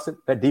one constant,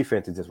 that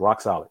defense is just rock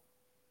solid.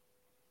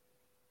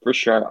 For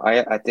sure.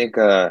 I think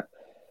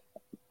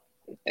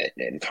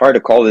it's hard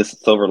to call this a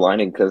silver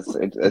lining because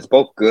it's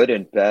both good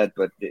and bad.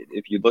 But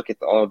if you look at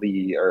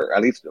or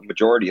at least the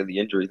majority of the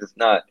injuries, it's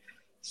not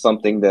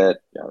something that,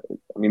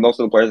 most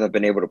of the players have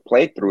been able to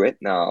play through it.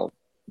 Now,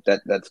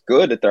 that's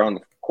good that they're on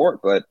the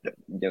court, but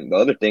the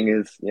other thing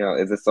is,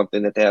 is this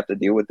something that they have to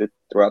deal with it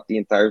throughout the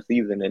entire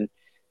season, and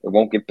it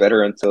won't get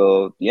better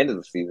until the end of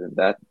the season?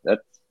 That's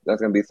going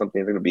to be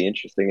something that's going to be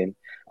interesting, and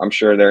I'm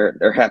sure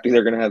they're happy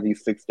they're going to have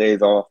these 6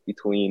 days off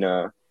between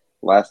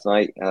last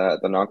night, the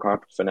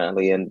non-conference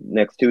finale, and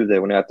next Tuesday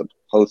when they have to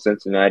host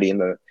Cincinnati in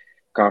the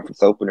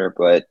conference opener.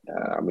 But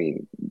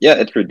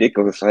it's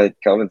ridiculous.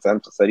 Kelvin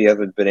Sampson said he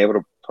hasn't been able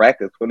to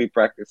fully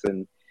practice,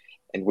 and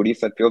what he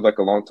said feels like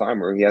a long time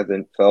where he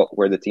hasn't felt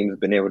where the team has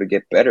been able to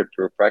get better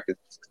through practice.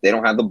 They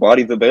don't have the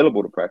bodies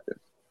available to practice.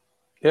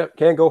 Yep,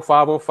 can't go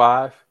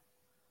 5-on-5.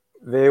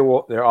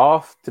 They're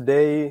off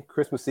today,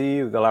 Christmas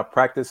Eve. They'll have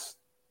practice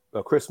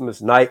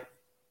Christmas night,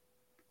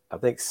 I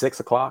think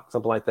 6 o'clock,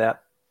 something like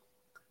that.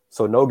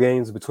 So no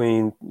games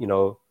between,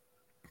 now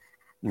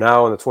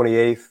and the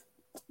 28th,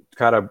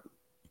 kind of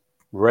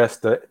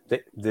rest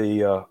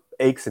the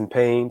aches and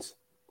pains.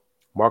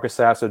 Marcus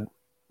Sasser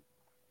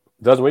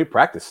doesn't really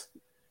practice.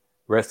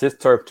 Rest his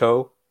turf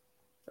toe.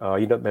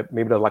 Maybe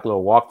does like a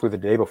little walk through the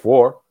day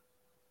before.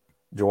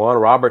 Juwan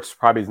Roberts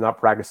probably is not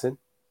practicing.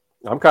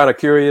 I'm kind of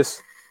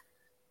curious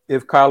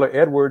if Kyler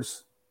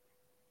Edwards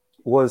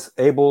was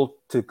able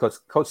to, because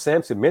Coach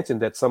Sampson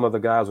mentioned that some of the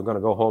guys were going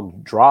to go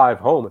home, drive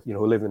home,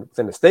 who live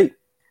within the state.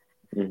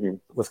 Mm-hmm.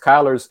 With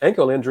Kyler's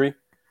ankle injury,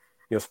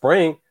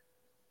 sprain,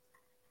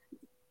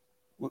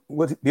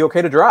 would it be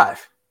okay to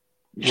drive?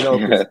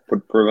 Prevent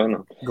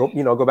them.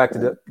 Go back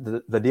to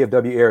the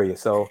DFW area.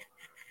 So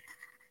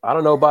I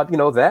don't know about,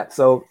 that.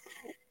 So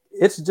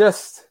it's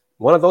just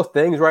one of those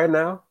things right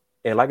now.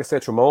 And like I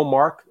said, Ramon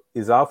Mark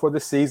is out for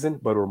the season,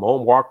 but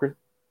Ramon Walker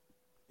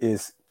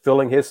is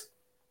filling his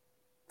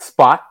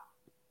spot.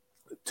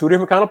 Two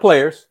different kind of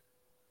players.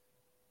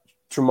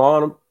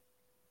 Tremont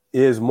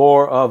is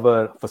more of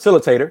a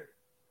facilitator.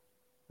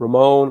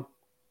 Ramon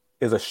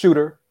is a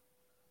shooter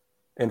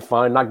and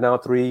fine knockdown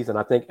threes. And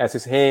I think as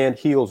his hand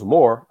heals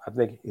more, I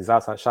think his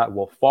outside shot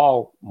will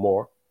fall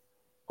more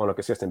on a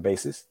consistent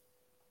basis.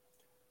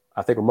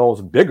 I think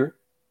Ramon's bigger.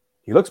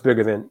 He looks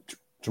bigger than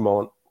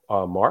Tremont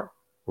Mark.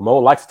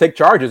 Ramon likes to take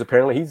charges.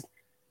 Apparently,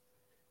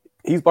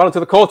 he's bought into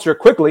the culture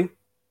quickly.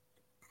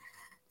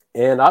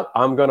 And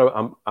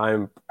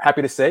I'm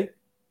happy to say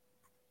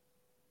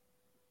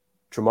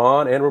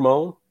Tremont and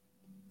Ramon,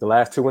 the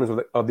last two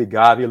winners of the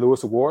Gavia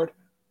Lewis Award.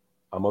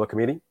 I'm on the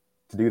committee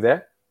to do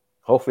that.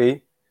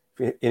 Hopefully,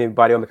 if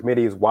anybody on the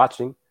committee is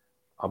watching,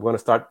 I'm going to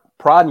start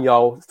prodding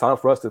y'all. It's time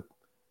for us to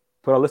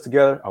put our list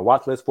together, our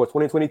watch list for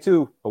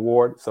 2022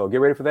 award. So get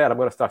ready for that. I'm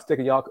going to start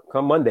sticking y'all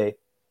come Monday.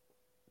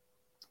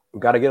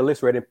 We've got to get a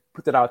list ready and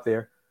put that out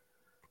there.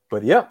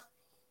 But yeah,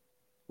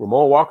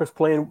 Ramon Walker's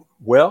playing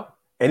well.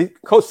 And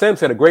Coach Sam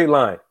said a great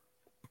line.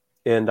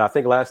 And I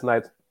think last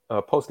night's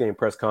post-game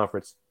press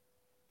conference,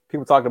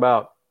 people talked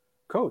about,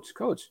 Coach,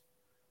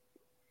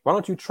 why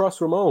don't you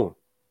trust Ramon?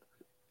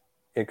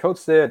 And Coach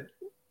said,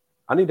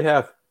 I need to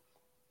have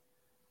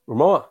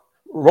Ramon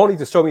needs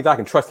to show me that I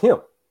can trust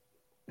him.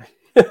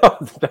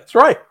 That's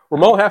right.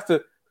 Ramon has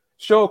to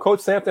show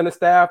Coach Sampson and the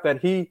staff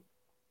that he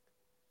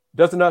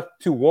does enough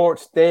to warrant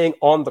staying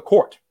on the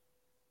court.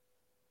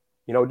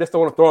 Just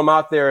don't want to throw him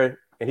out there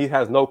and he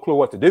has no clue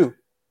what to do.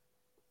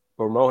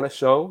 But Ramon has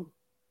shown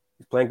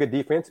he's playing good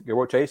defense, good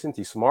rotations.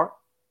 He's smart.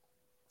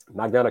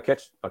 Knock down a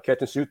catch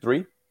and shoot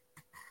three.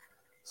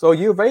 So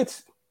U of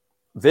H,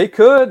 they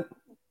could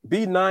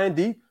be 9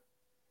 deep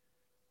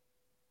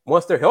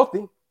once they're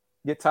healthy.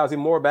 Get Tazi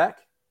Moore back.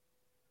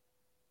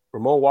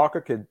 Ramon Walker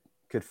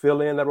could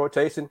fill in that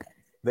rotation.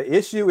 The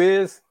issue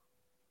is,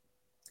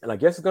 and I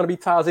guess it's going to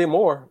be Tazi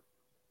Moore,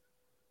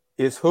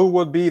 is who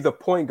would be the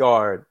point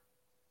guard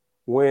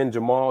when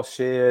Jamal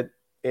Shedd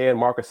and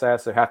Marcus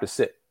Sasser have to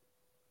sit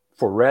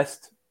for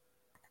rest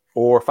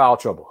or foul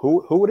trouble?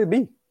 Who would it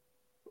be?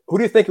 Who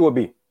do you think it would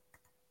be?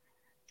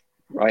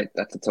 Right,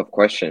 that's a tough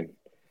question.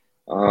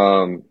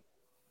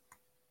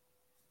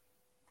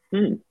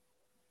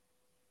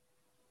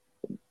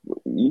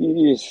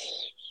 You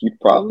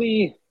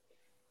probably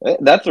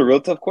that's a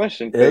real tough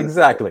question.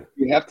 Exactly.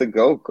 You have to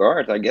go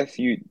guards. I guess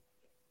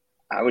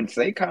I would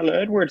say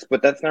Kyler Edwards,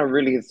 but that's not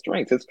really his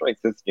strength. His strength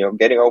is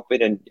getting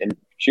open and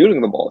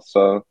shooting the ball.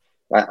 So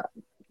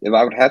if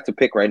I would have to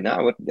pick right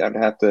now, I'd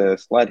have to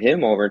slide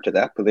him over to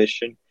that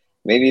position.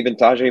 Maybe even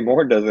Tajay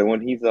Moore does it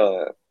when he's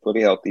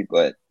fully healthy.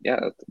 But yeah,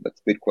 that's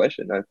a good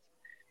question.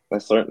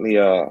 That's certainly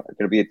going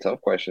to be a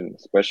tough question,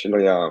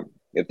 especially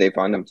if they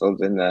find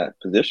themselves in that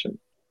position.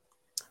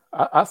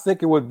 I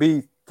think it would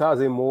be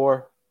Tajay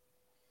Moore.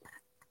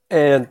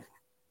 And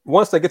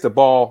once they get the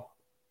ball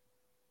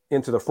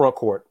into the front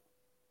court,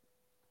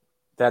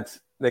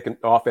 the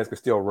offense can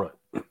still run.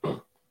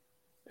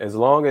 As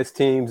long as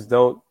teams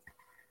don't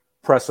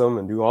press them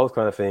and do all those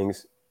kind of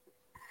things,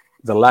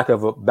 the lack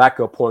of a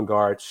backup point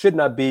guard should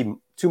not be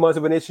too much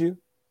of an issue.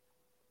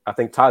 I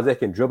think Tajay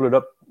can dribble it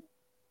up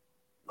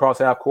across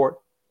half court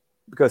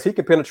because he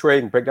can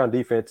penetrate and break down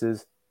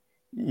defenses.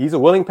 He's a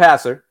willing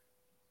passer,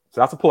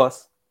 so that's a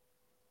plus.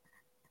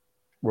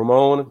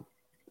 Ramon,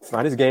 it's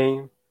not his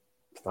game.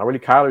 It's not really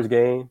Kyler's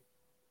game.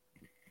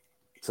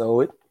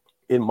 So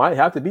it might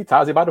have to be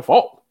Tajay by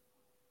default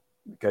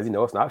because,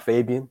 it's not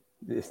Fabian.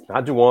 It's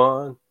not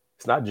Juwan.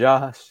 It's not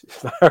Josh.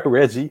 It's not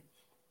Reggie.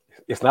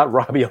 It's not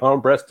Robbie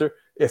Armbruster.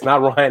 It's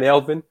not Ryan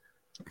Elvin.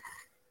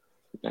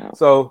 Yeah.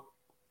 So,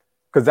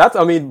 because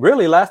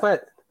really last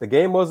night the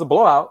game was a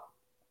blowout.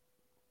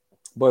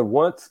 But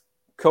once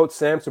Coach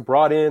Sampson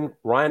brought in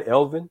Ryan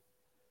Elvin,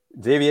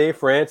 Javier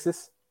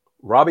Francis,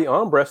 Robbie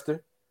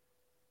Armbruster,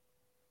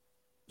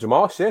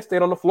 Jamal Shedd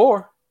stayed on the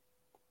floor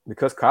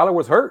because Kyler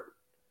was hurt.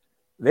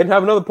 They didn't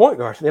have another point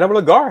guard. They didn't have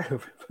another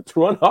guard to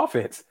run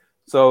offense.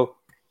 So,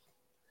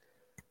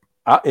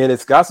 and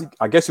it's got,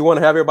 I guess you want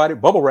to have everybody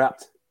bubble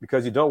wrapped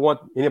because you don't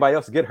want anybody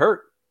else to get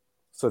hurt.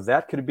 So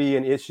that could be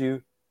an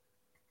issue.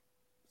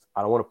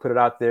 I don't want to put it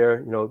out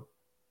there,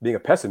 being a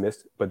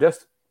pessimist, but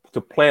just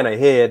to plan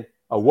ahead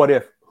of what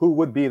if, who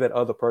would be that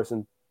other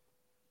person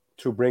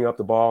to bring up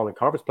the ball, and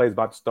conference play is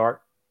about to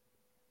start.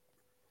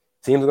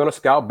 Teams are going to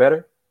scout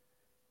better.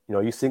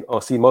 You see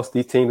most of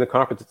these teams in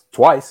conference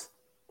twice,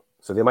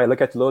 so they might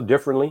look at you a little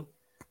differently.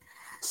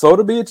 So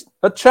it'll be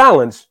a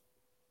challenge,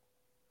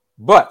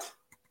 but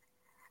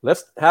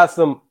let's have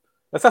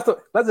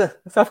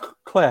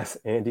class,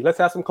 Andy. Let's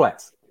have some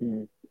class.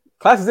 Mm-hmm.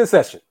 Class is in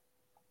session.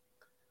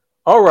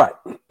 All right.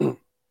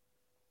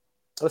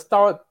 Let's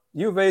start with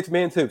U of H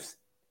men's hoops.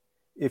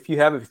 If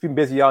you've been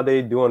busy all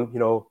day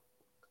doing,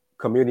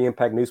 community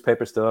impact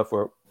newspaper stuff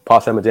or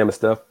Possum Jamma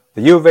stuff,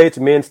 the U of H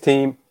men's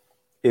team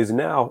is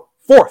now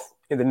 4th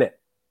in the net.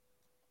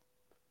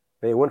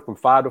 They went from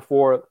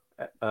 5-4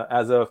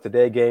 as of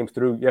today, games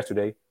through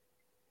yesterday,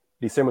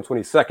 December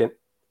 22nd.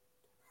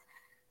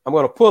 I'm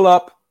going to pull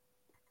up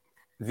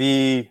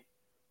the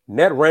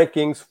net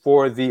rankings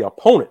for the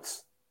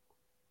opponents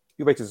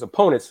UVH's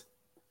opponents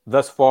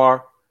thus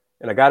far,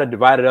 and I got it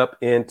divided up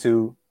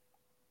into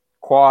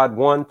quad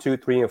 1, 2,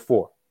 3, and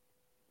 4.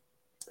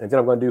 And then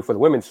I'm going to do for the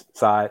women's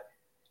side.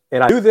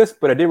 And I do this,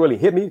 but it didn't really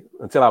hit me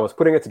until I was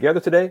putting it together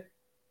today.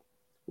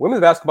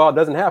 Women's basketball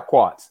doesn't have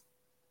quads.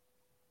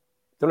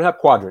 They don't have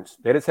quadrants.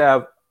 They just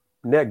have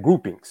net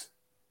groupings.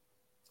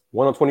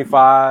 1 on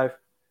 25,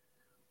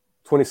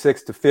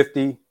 26 to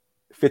 50,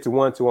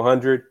 51 to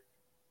 100,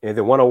 and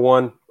then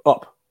 101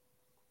 up.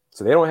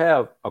 So they don't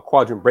have a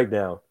quadrant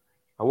breakdown.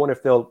 I wonder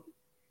if they'll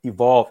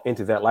evolve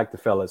into that like the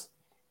fellas.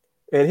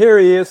 And here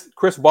he is,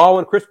 Chris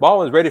Baldwin. Chris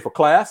Baldwin is ready for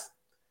class.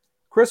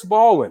 Chris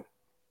Baldwin.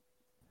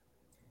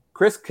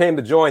 Chris came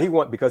to join.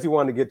 Because he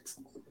wanted to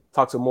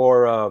talk some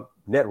more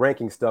net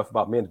ranking stuff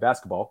about men's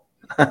basketball.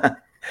 Of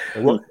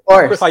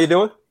course. Chris, how you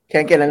doing?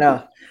 Can't get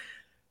enough.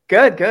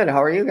 Good.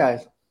 How are you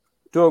guys?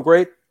 Doing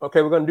great.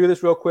 Okay, we're going to do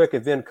this real quick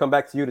and then come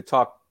back to you to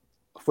talk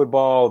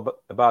football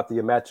about the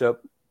matchup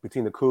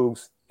between the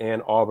Cougs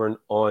and Auburn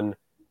on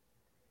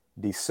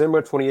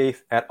December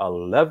 28th at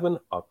 11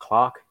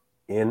 o'clock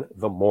in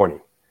the morning.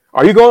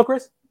 Are you going,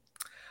 Chris?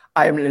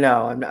 I'm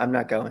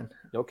not going.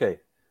 Okay.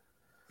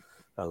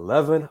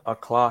 11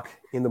 o'clock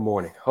in the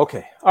morning.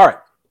 Okay. All right.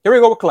 Here we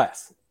go with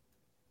class.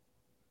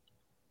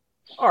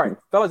 All right,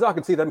 fellas, y'all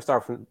can see. Let me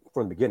start from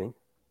the beginning.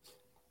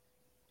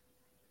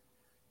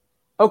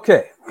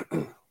 Okay.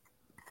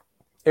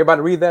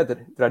 Everybody read that?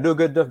 Did I do a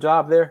good enough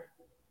job there?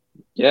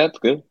 Yeah, it's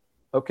good.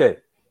 Okay.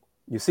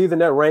 You see the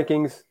net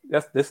rankings.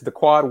 This is the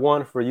quad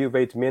 1 for U of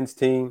H men's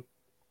team.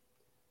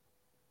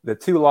 The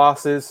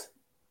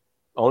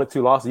only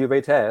two losses U of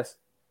H has.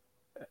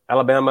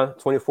 Alabama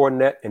 24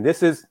 net, and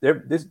these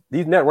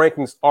net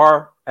rankings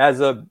are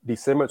as of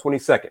December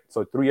 22nd,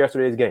 so through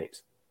yesterday's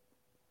games.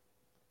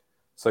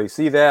 So you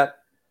see that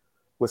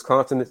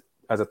Wisconsin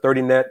has a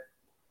 30 net.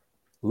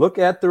 Look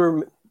at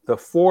the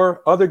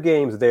 4 other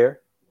games there,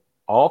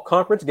 all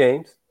conference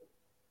games.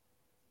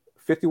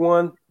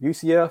 51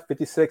 UCF,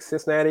 56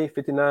 Cincinnati,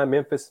 59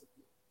 Memphis,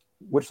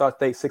 Wichita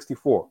State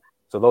 64.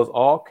 So those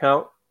all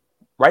count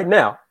right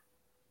now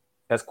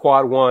as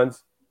quad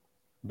 1s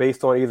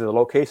based on either the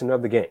location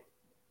of the game.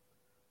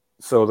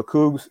 So the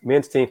Cougs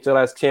men's team still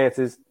has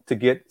chances to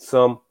get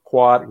some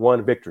quad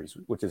 1 victories,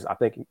 which is, I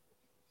think,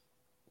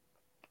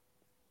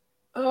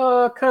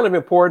 kind of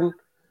important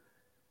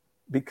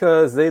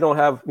because they don't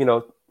have,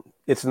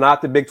 it's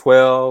not the Big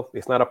 12.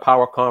 It's not a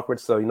power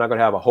conference, so you're not going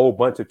to have a whole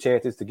bunch of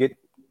chances to get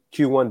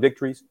Q1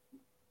 victories.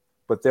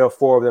 But there are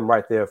 4 of them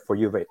right there for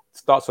U of A.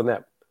 Thoughts on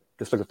that?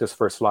 Just look at this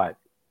first slide.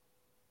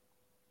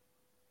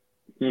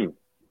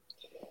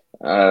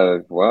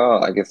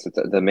 Well, I guess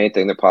the main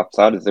thing that pops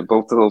out is that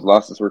both of those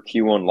losses were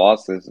Q1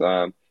 losses.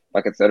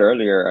 Like I said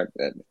earlier,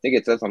 I think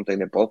it says something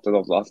that both of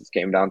those losses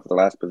came down to the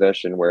last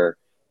possession where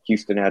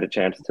Houston had a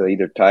chance to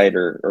either tie it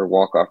or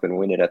walk off and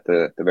win it at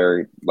the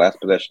very last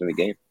possession of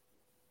the game.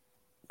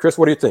 Chris,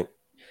 what do you think?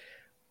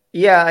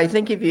 Yeah, I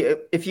think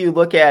if you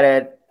look at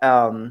it,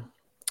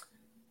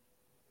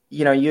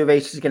 U of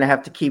H is going to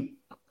have to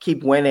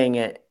keep winning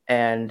it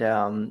and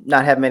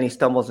not have many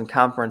stumbles in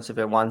conference if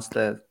it wants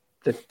the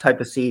type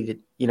of seed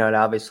it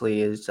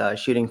obviously is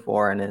shooting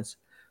for and is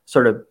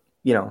sort of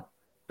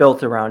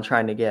built around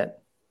trying to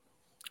get.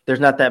 There's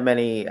not that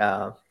many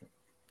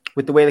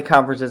with the way the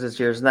conference is this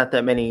year. There's not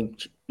that many.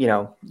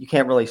 You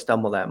can't really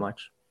stumble that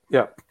much.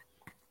 Yeah,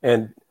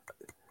 and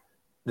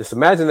just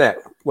imagine that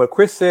what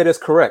Chris said is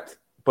correct,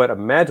 but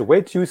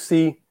wait till you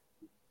see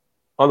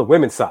on the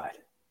women's side.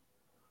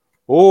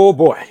 Oh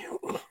boy,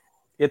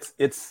 it's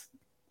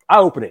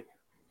eye-opening.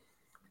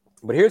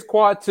 But here's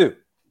quad 2.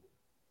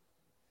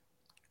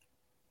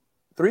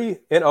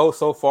 3-0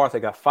 so far. So they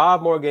got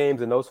 5 more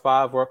games, and those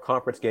 5 were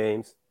conference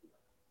games.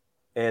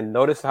 And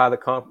notice how the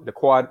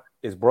quad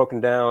is broken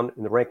down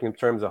in the ranking in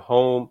terms of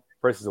home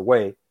versus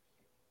away.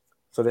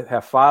 So they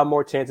have 5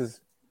 more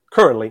chances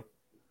currently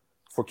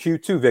for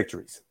Q2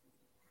 victories.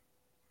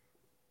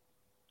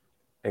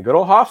 And good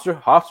old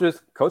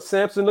Hofstra's Coach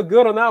Sampson looked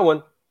good on that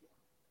one.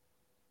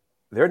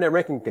 Their net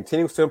ranking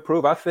continues to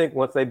improve. I think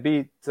once they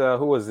beat,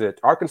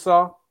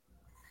 Arkansas,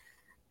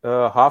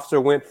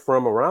 Hofstra went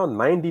from around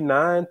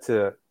 99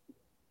 to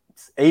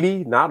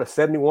 80, now to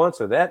 71.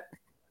 So that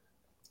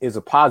is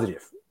a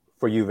positive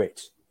for U of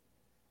H.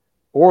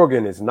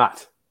 Oregon is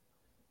not.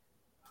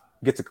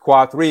 Get to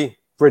quad 3,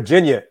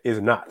 Virginia is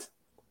not.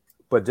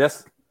 But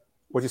just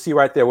what you see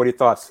right there, what are your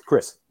thoughts,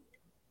 Chris?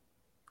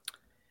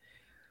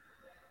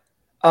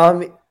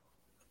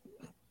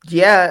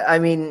 Yeah, I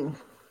mean,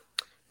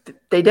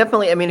 they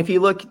definitely, if you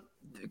look,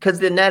 because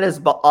the net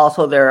is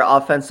also their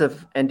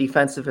offensive and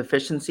defensive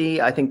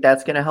efficiency, I think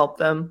that's going to help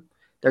them.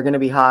 They're going to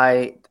be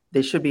high.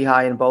 They should be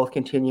high in both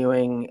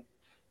continuing,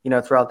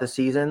 throughout the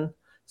season.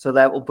 So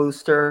that will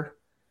boost her.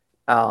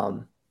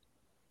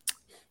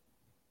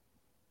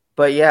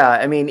 But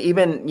yeah,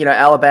 even,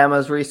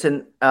 Alabama's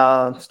recent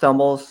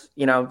stumbles,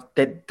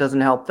 that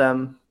doesn't help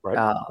them.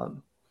 Right.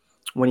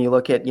 When you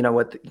look at,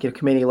 what the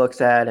committee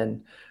looks at,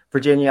 and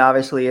Virginia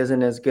obviously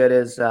isn't as good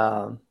as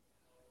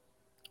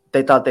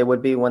they thought they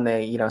would be when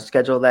they,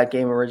 scheduled that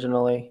game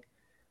originally.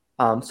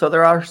 So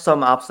there are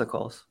some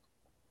obstacles.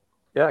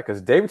 Yeah,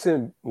 because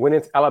Davidson went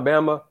into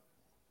Alabama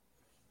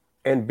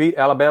and beat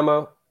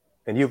Alabama,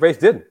 and U of H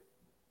didn't.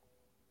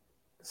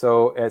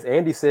 So as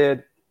Andy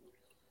said,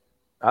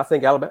 I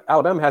think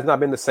Alabama has not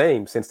been the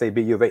same since they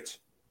beat U of H.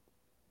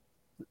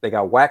 They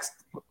got waxed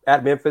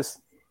at Memphis.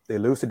 They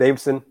lose to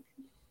Davidson.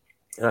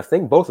 And I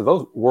think both of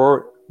those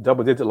were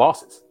double-digit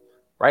losses.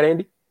 Right,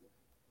 Andy?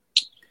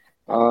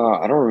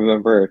 I don't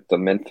remember if the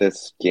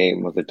Memphis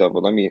game was a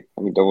double. Let me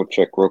double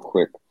check real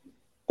quick.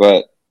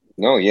 But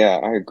no, yeah,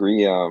 I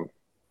agree.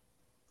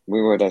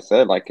 With what I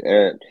said, like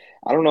I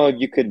don't know if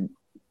you could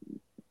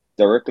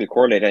directly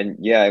correlate. And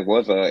yeah, it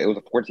was a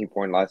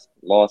 14-point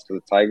loss to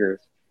the Tigers.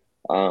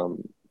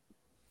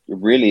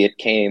 Really, it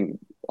came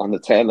on the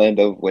tail end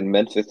of when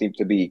Memphis seemed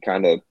to be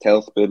kind of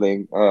tail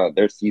spilling.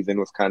 Their season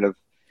was kind of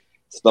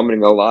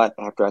stumbling a lot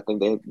after I think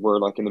they were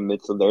like in the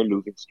midst of their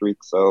losing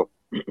streak. So,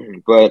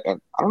 but I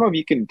don't know if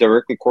you can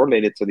directly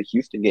correlate it to the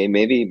Houston game.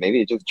 Maybe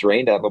it just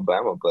drained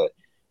Alabama, but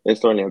they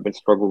certainly have been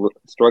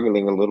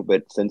struggling a little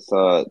bit since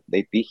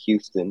they beat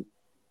Houston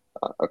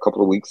a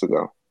couple of weeks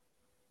ago.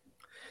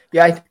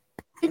 Yeah, I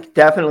think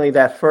definitely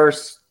that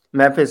first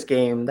Memphis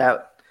game.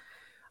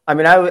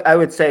 I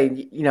would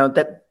say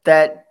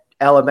that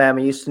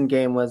Alabama Houston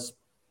game was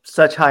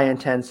such high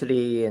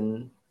intensity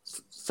and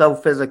so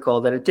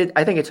physical that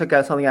I think it took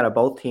out something out of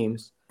both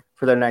teams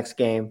for their next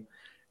game.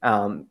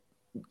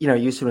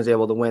 Houston was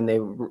able to win. They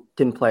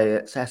didn't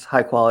play as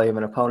high quality of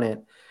an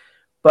opponent.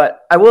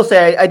 But I will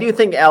say, I do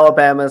think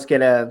Alabama's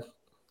going to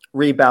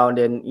rebound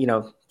and,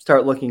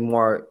 start looking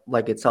more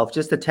like itself.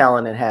 Just the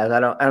talent it has. I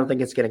don't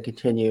think it's going to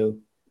continue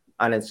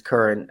on its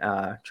current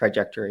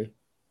trajectory.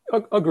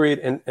 Agreed.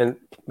 And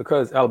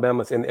because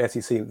Alabama's in the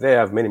SEC, they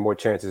have many more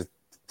chances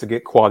to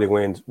get quality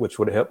wins, which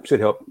should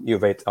help U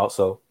of H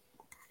also.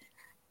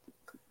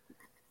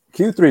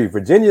 Q3,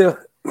 Virginia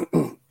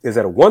is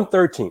at a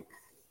 113.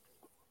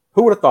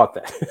 Who would have thought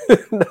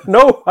that?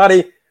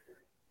 Nobody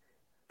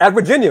at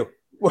Virginia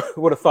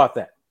would have thought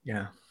that.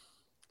 Yeah.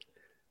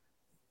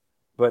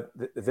 But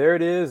there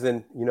it is.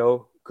 And,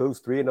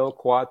 Cougs 3-0,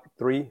 quad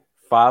 3,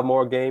 5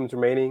 more games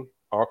remaining,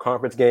 all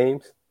conference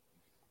games.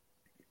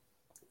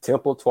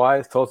 Temple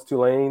twice, Tulsa,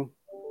 Tulane.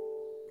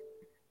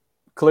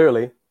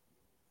 Clearly,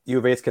 U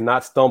of H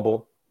cannot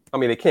stumble. I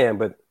mean, they can,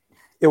 but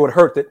it would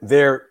hurt that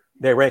their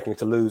ranking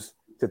to lose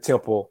to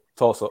Temple,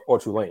 Tulsa, or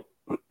Tulane,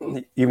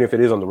 even if it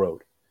is on the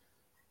road.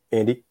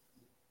 Andy?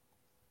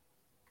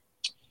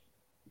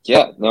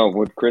 Yeah, no,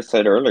 what Chris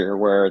said earlier,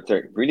 where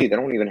they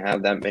don't even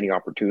have that many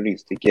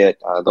opportunities to get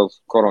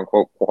those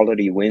quote-unquote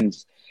quality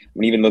wins. I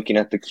mean, even looking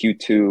at the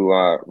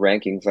Q2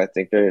 rankings, I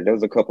think there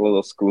was a couple of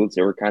those schools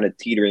that were kind of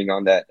teetering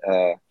on that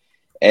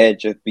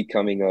edge of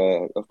becoming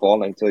a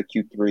falling to a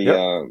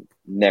Q3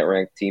 net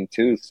ranked team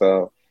too.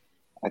 So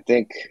I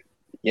think,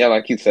 yeah,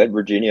 like you said,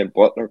 Virginia and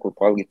Butler were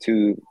probably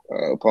two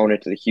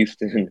opponents to the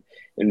Houston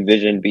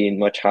envisioned being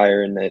much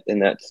higher in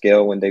that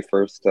scale when they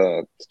first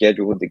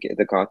scheduled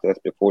the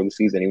contest before the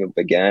season even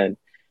began.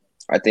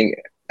 I think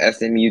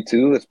SMU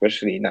too,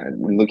 especially not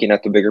looking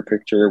at the bigger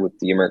picture with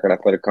the American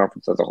Athletic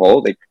Conference as a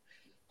whole, they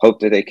hope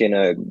that they can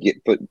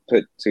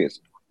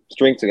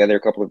string together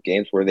a couple of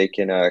games where they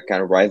can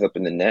kind of rise up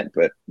in the net.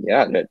 But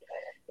yeah,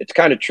 it's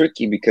kind of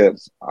tricky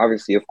because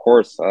obviously, of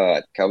course,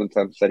 Calvin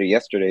Thompson said it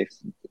yesterday.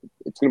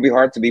 It's going to be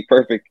hard to be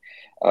perfect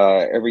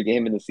every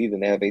game in the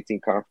season. They have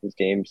 18 conference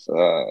games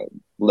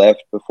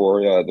left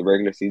before the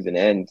regular season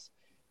ends.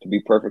 To be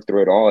perfect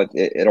through it all,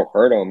 it'll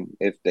hurt them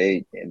if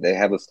they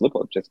have a slip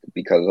up just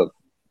because of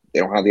they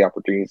don't have the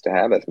opportunities to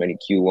have as many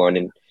Q1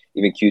 and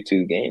even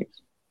Q2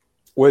 games.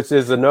 Which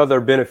is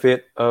another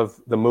benefit of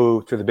the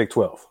move to the Big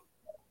 12.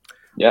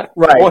 Yeah,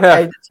 right. Won't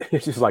have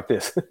issues like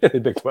this in the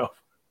Big 12.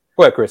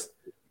 Go ahead, Chris.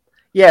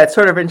 Yeah, it's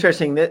sort of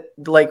interesting that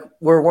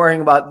we're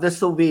worrying about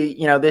this will be,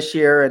 this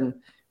year and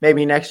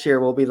maybe next year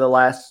will be the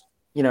last,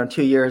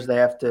 2 years they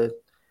have to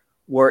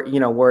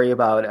worry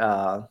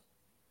about,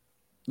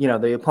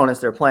 the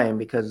opponents they're playing,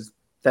 because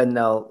then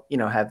they'll,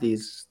 have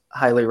these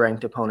highly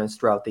ranked opponents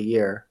throughout the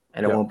year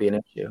and it won't be an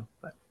issue.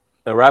 But.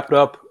 And wrapped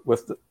up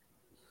with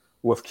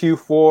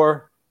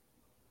Q4,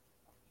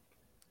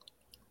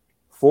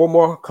 4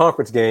 more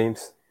conference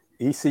games,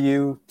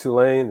 ECU,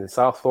 Tulane, and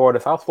South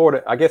Florida. South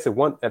Florida, I guess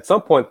at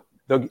some point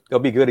they'll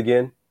be good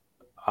again.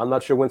 I'm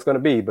not sure when it's going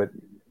to be, but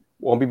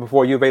won't be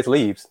before U of H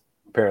leaves,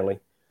 apparently.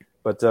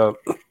 But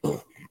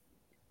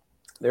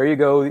there you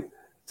go.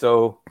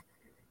 So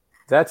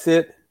that's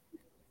it.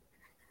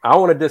 I'm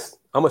going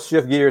to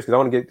shift gears because I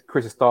want to get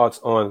Chris's thoughts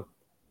on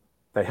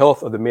the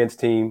health of the men's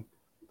team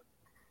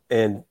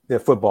and their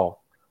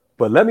football.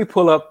 But let me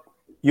pull up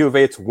U of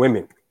H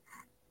women.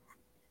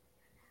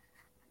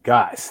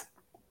 Guys,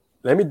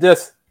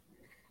 the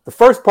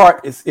first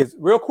part is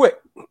real quick.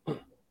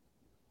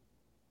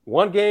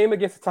 One game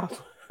against the top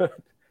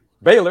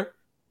Baylor,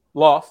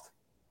 lost.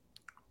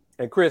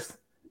 And Chris,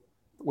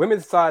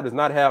 women's side does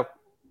not have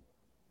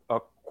a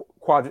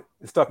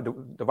stuff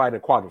divided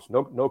in quadrants.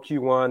 No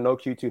Q1, no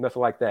Q2,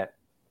 nothing like that.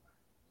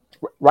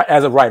 Right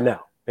as of right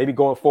now. Maybe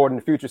going forward in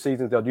the future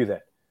seasons, they'll do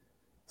that.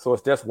 So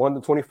it's just 1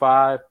 to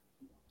 25,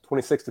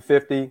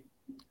 26-50.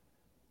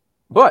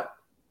 But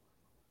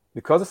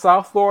because of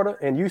South Florida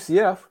and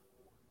UCF,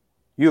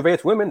 U of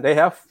H women, they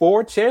have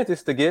 4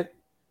 chances to get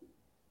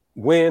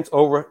wins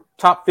over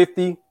top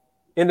 50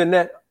 in the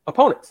net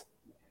opponents.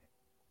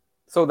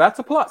 So that's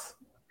a plus.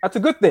 That's a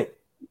good thing.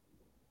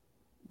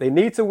 They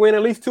need to win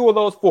at least 2 of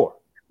those 4.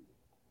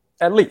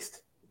 At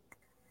least.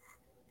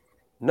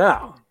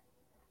 Now,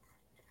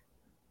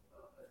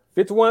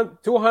 51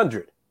 to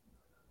 100.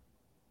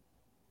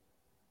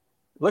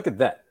 Look at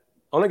that.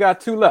 Only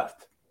got 2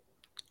 left.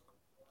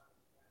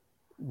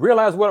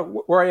 Realize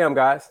where I am,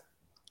 guys.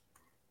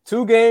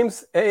 2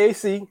 games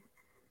AAC,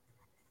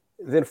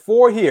 then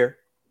 4 here.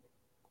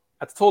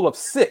 That's a total of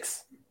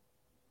 6.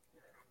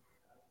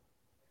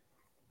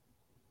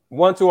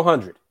 1 to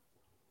 100.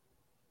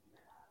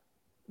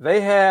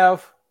 They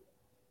have,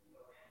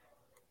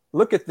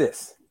 look at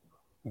this,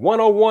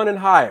 101 and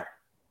higher.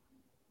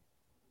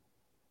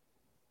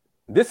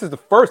 This is the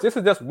first. This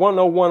is just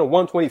 101 and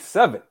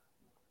 127.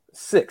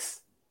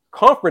 6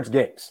 conference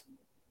games.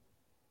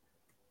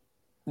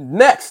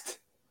 Next,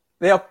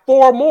 they have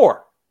 4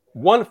 more,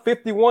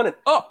 151 and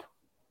up.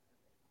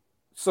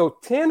 So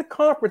 10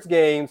 conference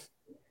games.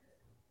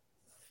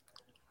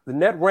 The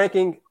net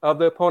ranking of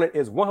the opponent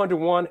is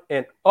 101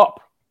 and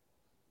up.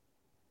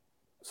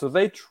 So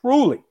they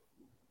truly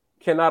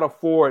cannot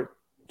afford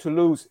to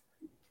lose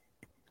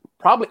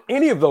probably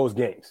any of those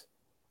games.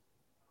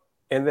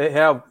 And they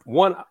have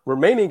 1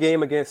 remaining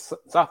game against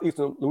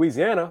Southeastern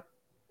Louisiana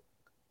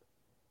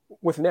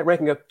with a net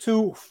ranking of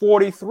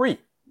 243.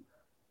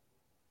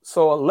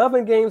 So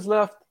 11 games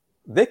left.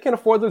 They can't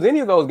afford to lose any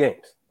of those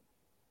games.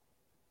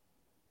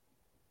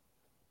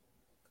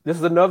 This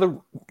is another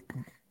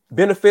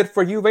benefit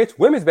for U of H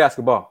women's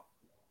basketball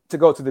to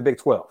go to the Big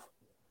 12,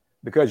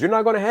 because you're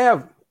not going to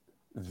have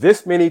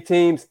this many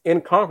teams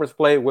in conference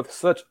play with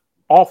such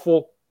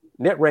awful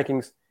net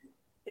rankings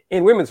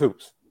in women's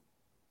hoops.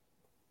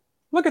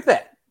 Look at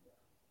that.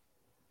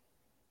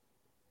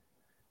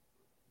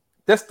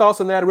 Just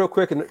thoughts on that real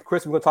quick, and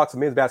Chris, we're going to talk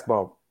some men's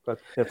basketball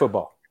and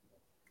football.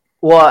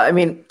 Well, I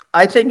mean,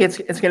 I think it's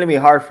going to be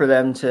hard for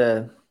them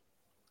to,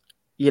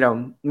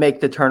 make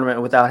the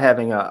tournament without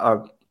having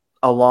a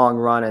long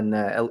run in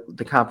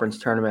the conference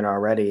tournament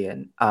already.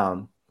 And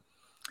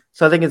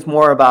so I think it's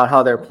more about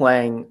how they're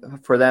playing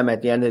for them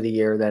at the end of the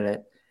year than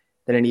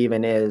it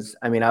even is.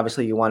 I mean,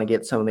 obviously you want to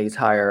get some of these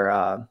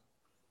higher,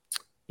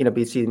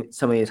 beat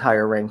some of these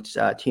higher ranked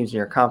teams in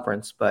your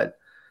conference. But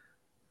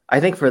I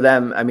think for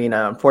them, I mean,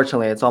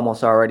 unfortunately, it's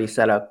almost already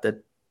set up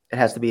that it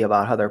has to be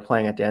about how they're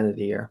playing at the end of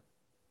the year.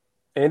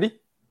 Andy?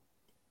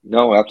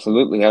 No,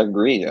 absolutely. I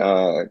agree.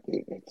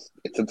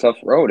 It's a tough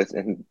road.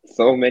 And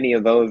so many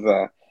of those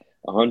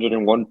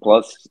 101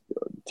 plus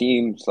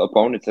teams,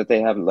 opponents that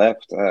they have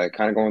left,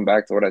 kind of going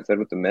back to what I said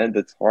with the men,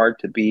 it's hard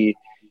to be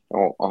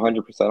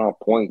 100% on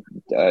point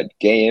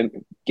game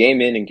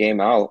in and game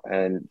out.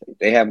 And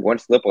they have one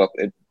slip up.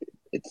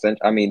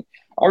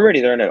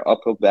 Already they're in an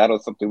uphill battle,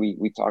 something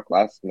we talked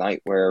last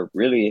night, where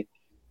really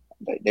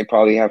they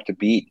probably have to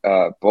beat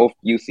both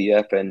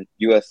UCF and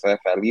USF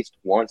at least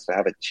once to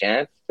have a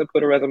chance to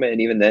put a resume.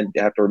 And even then,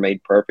 they have to remain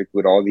perfect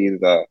with all these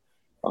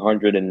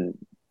 100 and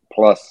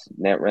plus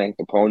net ranked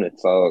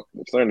opponents. So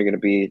it's certainly going to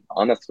be,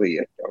 honestly,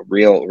 a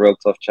real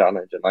tough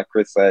challenge. And like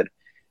Chris said,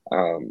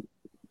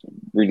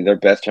 really their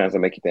best chance of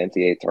making the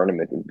NCAA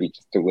tournament would be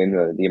just to win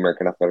the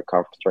American Athletic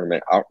Conference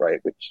tournament outright,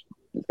 which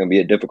is going to be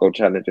a difficult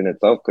challenge in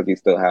itself, because you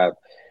still have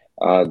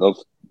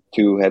those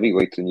 2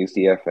 heavyweights in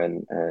UCF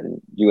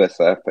and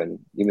USF, and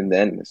even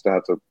then they still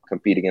have to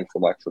compete against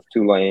Alexis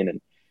Tulane and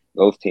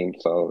those teams.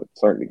 So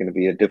it's certainly going to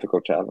be a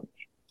difficult challenge.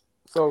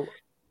 So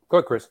go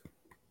ahead, Chris.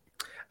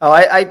 Oh,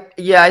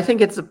 I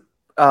think it's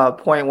a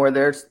point where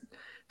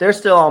they're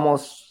still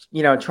almost,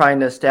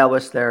 trying to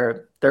establish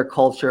their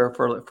culture,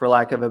 for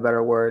lack of a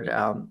better word,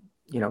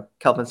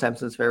 Kelvin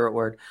Sampson's favorite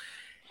word.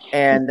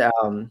 And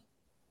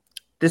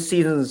this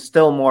season is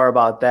still more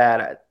about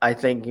that, I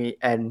think.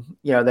 And,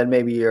 then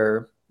maybe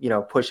you're,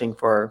 pushing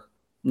for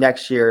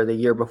next year, the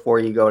year before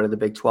you go to the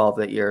Big 12,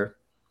 that you're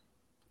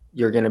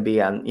going to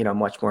be on,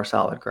 much more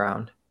solid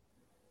ground.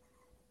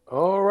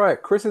 All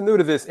right. Chris is new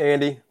to this,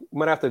 Andy. We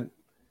might have to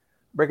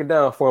break it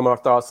down for him, our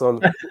thoughts on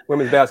the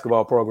women's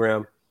basketball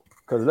program.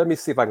 Because let me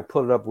see if I can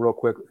pull it up real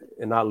quick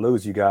and not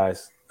lose you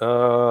guys.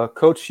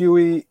 Coach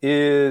Huey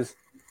is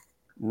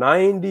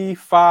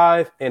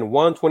 95 and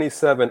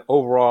 127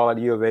 overall at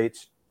U of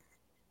H.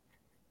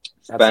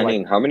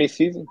 Spanning how many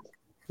seasons?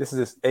 This is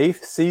his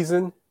 8th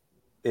season.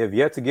 They have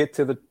yet to get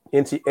to the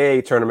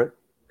NCAA tournament.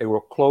 They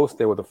were close.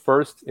 They were the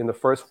first in the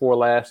first 4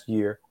 last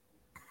year.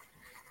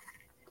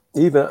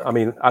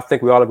 I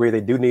think we all agree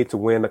they do need to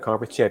win the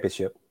conference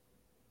championship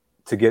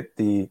to get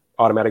the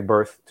automatic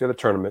berth to the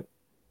tournament.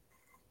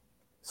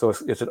 So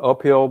it's an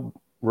uphill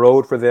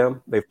road for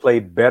them. They've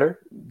played better.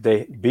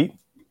 They beat,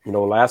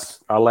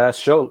 our last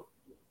show,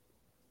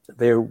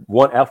 they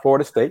won at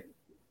Florida State.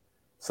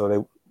 So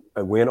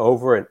they win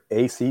over an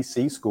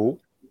ACC school.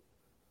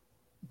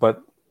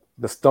 But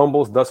the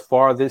stumbles thus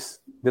far this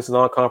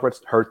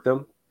non-conference hurt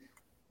them.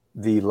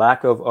 The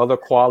lack of other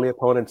quality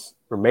opponents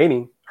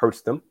remaining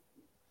hurts them.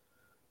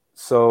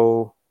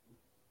 So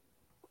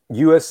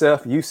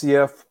USF,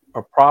 UCF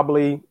are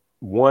probably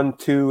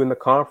 1-2 in the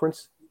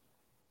conference.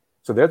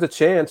 So there's a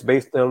chance,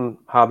 based on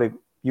how the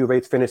U of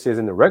H finishes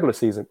in the regular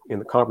season in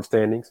the conference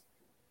standings,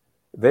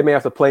 they may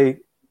have to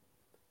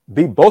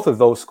beat both of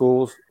those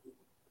schools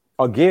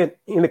again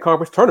in the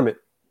conference tournament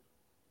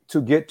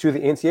to get to the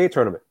NCAA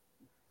tournament.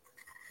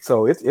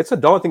 So it's a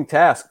daunting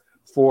task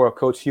for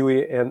Coach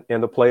Huey and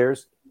the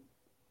players.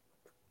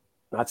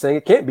 Not saying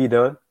it can't be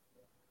done.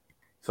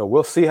 So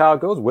we'll see how it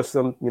goes. With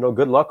some,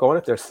 good luck on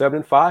it. They're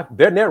 7-5.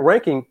 Their net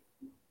ranking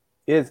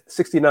is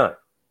 69.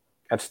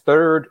 That's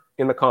third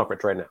in the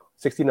conference right now.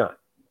 69,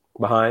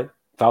 behind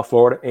South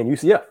Florida and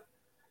UCF.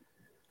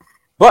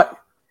 But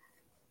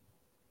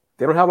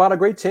they don't have a lot of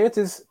great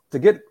chances to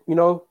get,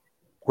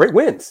 great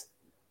wins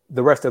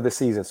the rest of the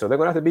season. So they're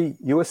going to have to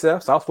beat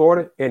USF, South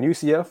Florida, and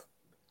UCF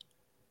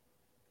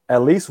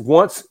at least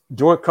once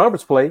during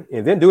conference play,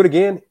 and then do it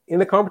again in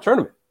the conference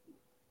tournament.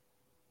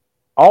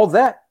 All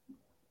that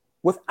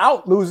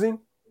without losing,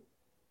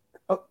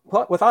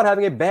 without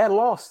having a bad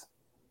loss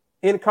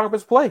in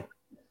conference play.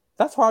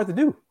 That's hard to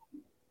do.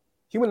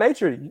 Human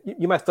nature,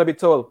 you might stub your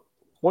toe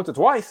once or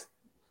twice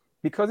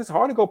because it's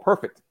hard to go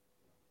perfect.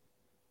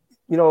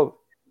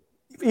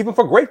 Even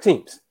for great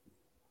teams.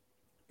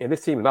 And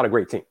this team is not a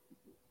great team.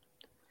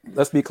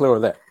 Let's be clear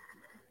on that.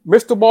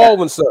 Mr.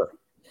 Baldwin, sir.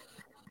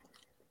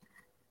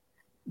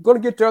 I'm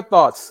going to get your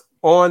thoughts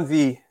on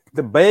the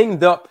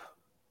banged up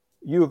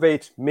U of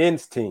H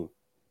men's team.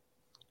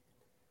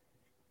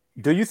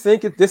 Do you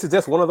think this is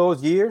just one of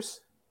those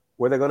years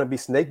where they're going to be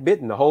snake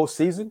bitten the whole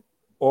season?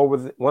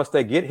 Or once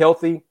they get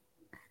healthy,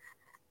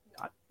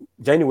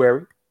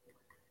 January,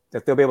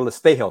 that they'll be able to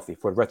stay healthy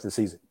for the rest of the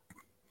season?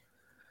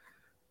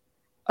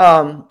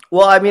 Well,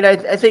 I mean,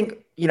 I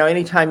think,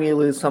 anytime you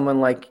lose someone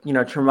like,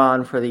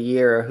 Tremont for the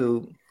year,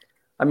 who,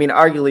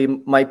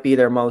 arguably might be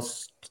their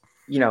most,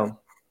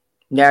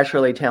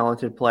 naturally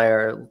talented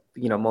player,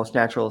 most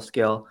natural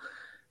skill,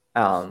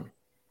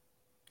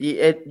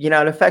 it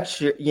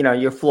affects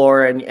your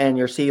floor and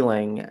your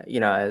ceiling,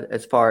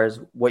 as far as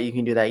what you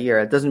can do that year.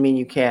 It doesn't mean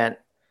you can't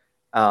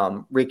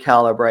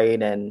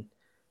recalibrate and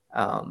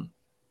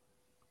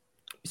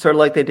sort of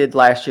like they did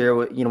last year,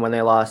 when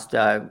they lost,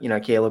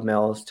 Caleb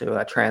Mills to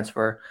a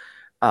transfer.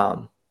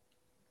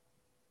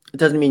 It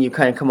doesn't mean you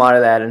kind of come out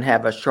of that and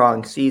have a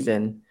strong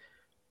season.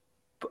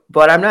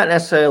 But I'm not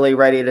necessarily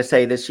ready to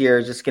say this year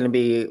is just going to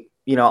be,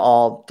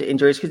 all to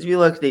injuries. Because if you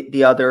look at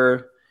the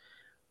other,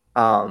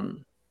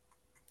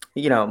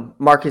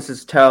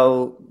 Marcus's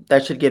toe,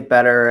 that should get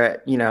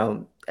better,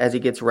 as he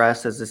gets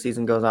rest as the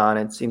season goes on.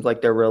 It seems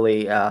like they're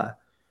really,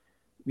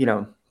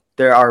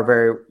 they are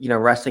very,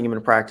 resting him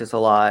in practice a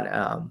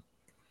lot.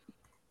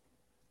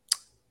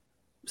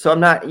 So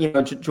I'm not,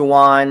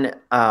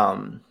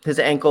 Juwan, his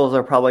ankles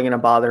are probably going to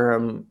bother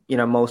him,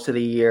 most of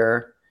the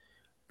year.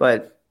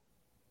 But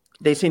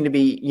they seem to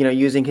be,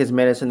 using his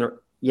minutes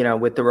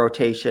with the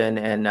rotation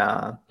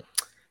and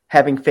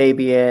having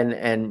Fabian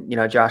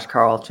and, Josh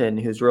Carlton,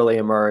 who's really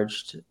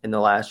emerged in the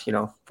last,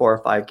 4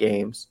 or 5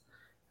 games,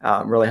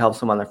 really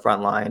helps him on the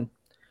front line.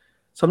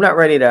 So I'm not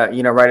ready to,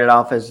 write it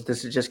off as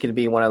this is just going to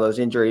be one of those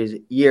injuries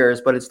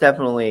years, but it's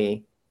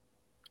definitely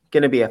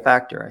going to be a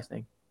factor, I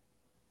think.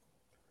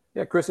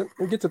 Yeah, Chris,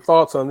 we'll get your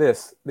thoughts on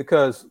this,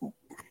 because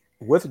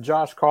with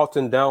Josh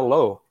Carlton down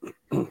low,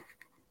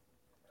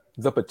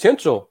 the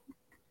potential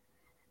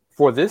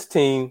for this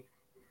team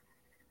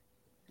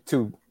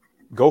to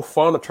go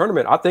far in the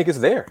tournament, I think,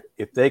 is there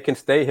if they can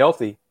stay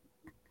healthy,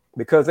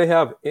 because they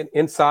have an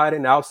inside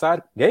and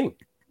outside game.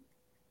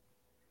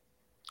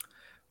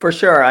 For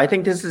sure. I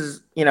think this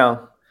is,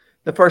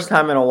 the first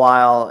time in a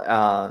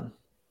while,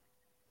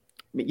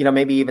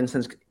 maybe even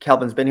since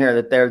Kelvin's been here,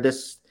 that they're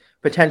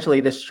potentially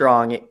this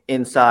strong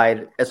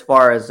inside as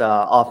far as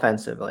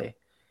offensively.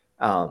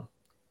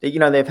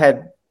 They've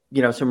had,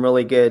 some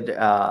really good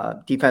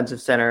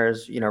defensive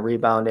centers,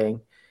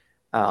 rebounding.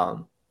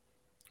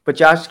 But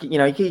Josh,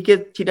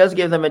 he does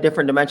give them a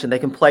different dimension. They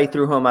can play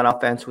through him on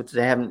offense, which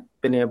they haven't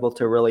been able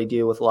to really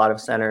do with a lot of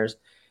centers.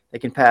 They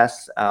can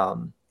pass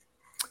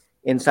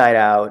inside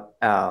out.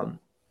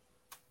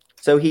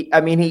 So he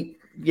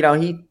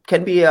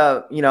can be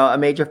a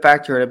major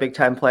factor and a big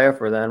time player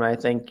for them. I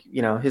think,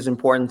 his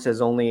importance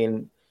has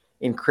only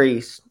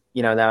increased,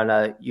 now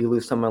that you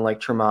lose someone like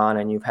Tremont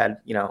and you've had,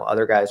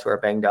 other guys who are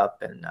banged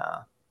up and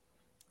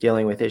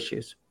dealing with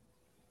issues.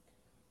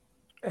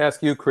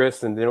 Ask you,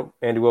 Chris, and then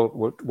Andy,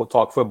 we'll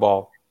talk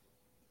football.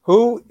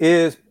 Who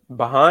is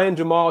behind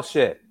Jamal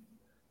Shedd?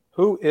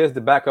 Who is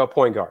the backup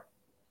point guard?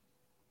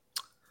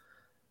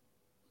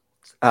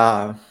 It's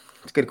a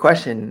good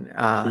question.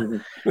 I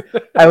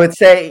would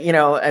say,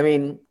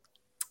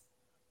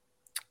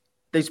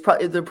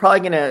 they're probably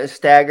going to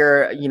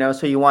stagger,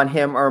 so you want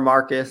him or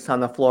Marcus on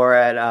the floor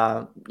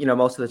at,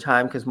 most of the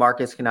time, because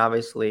Marcus can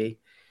obviously,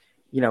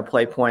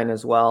 play point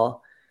as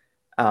well.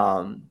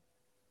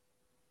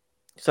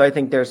 So I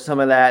think there's some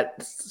of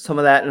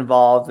that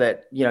involved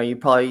that, you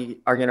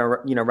probably are going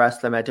to,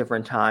 rest them at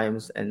different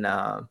times. And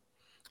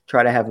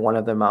try to have one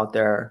of them out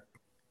there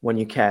when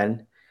you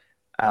can.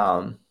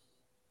 And,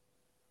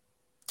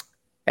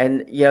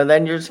 then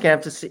you're just going to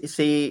have to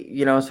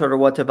see, sort of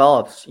what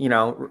develops.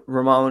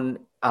 Ramon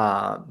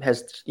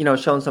has,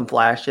 shown some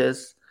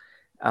flashes,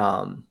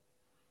 almost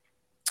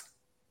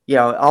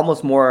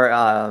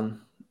more,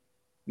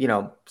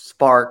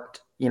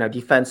 sparked,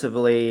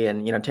 defensively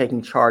and,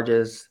 taking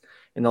charges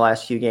in the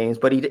last few games.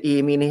 But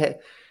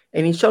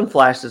he's shown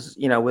flashes,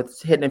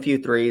 with hitting a few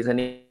threes, and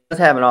he does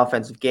have an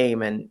offensive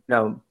game. And,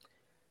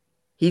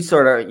 he's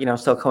sort of,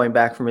 still coming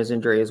back from his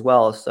injury as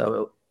well.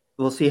 So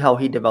we'll see how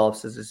he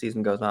develops as the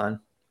season goes on.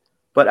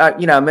 But,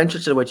 I'm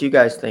interested in what you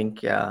guys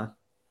think,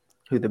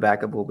 who the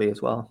backup will be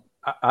as well.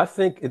 I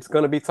think it's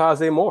going to be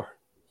Tajay Moore.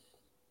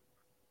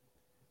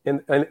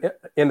 In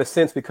the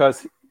sense,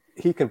 because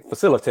he can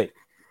facilitate.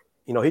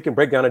 He can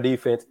break down a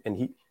defense,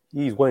 and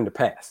he's willing to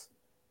pass.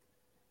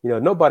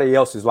 Nobody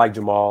else is like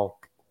Jamal.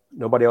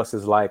 Nobody else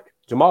is like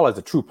 – Jamal is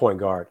a true point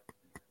guard,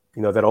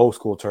 that old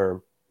school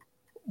term.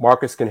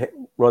 Marcus can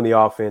run the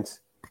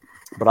offense.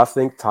 But I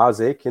think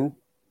Tajay can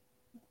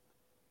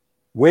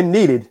 – when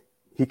needed,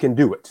 he can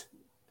do it.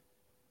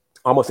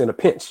 Almost in a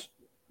pinch.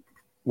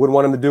 Wouldn't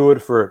want him to do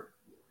it for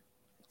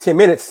 10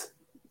 minutes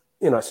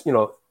in a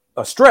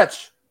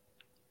stretch.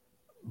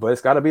 But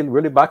it's got to be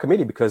really by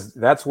committee, because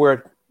that's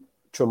where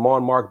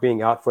Tremont Mark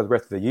being out for the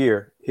rest of the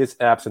year, his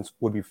absence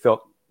would be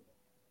felt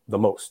the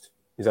most.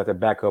 He's at the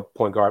backup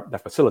point guard,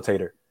 that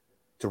facilitator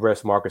to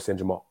rest Marcus and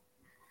Jamal.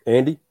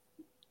 Andy?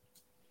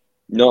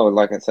 No,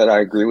 like I said, I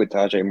agree with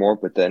Tajay Moore,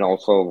 but then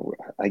also,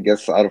 I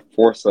guess out of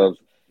force of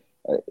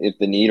if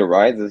the need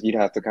arises, you'd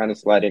have to kind of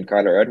slide in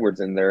Kyler Edwards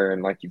in there,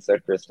 and like you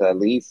said, Chris, to at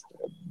least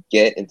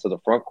get into the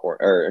front court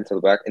or into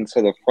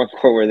the front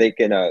court where they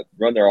can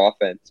run their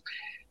offense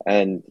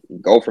and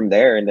go from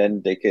there, and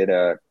then they could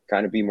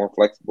kind of be more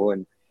flexible.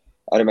 And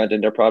I'd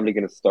imagine they're probably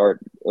going to start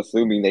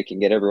assuming they can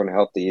get everyone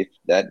healthy. If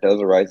that does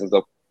arise,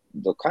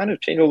 they'll kind of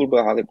change a little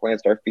bit how they play and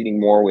start feeding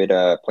more with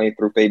playing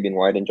through Fabian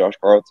White and Josh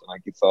Carlson,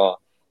 like you saw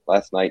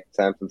last night.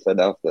 Sampson said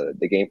that was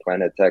the game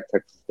plan to attack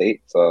Texas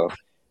State. So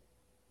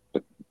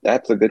but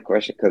that's a good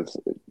question, because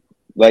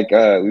like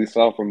we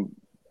saw from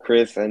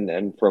Kris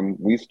and from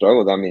we've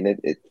struggled. I mean,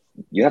 it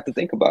you have to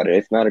think about it.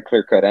 It's not a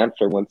clear-cut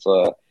answer once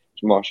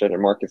Jamal Shead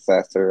and Marcus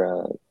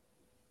Sasser,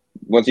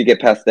 once you get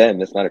past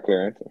them, it's not a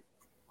clear answer.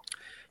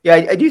 Yeah,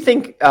 I do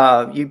think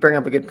you bring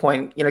up a good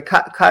point.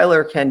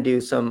 Kyler can do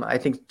some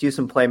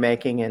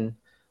playmaking and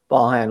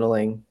ball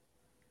handling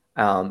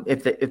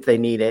if they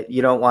need it.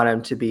 You don't want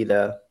him to be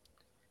the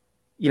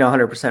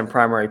 100%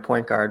 primary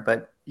point guard,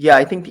 but yeah,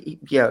 I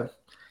think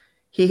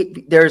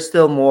there's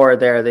still more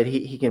there that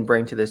he can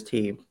bring to this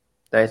team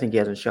that I think he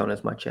hasn't shown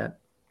as much yet.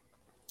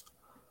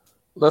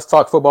 Let's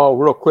talk football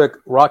real quick.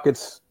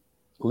 Rockets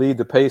lead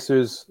the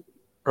Pacers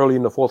early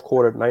in the fourth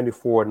quarter,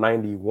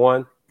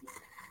 94-91.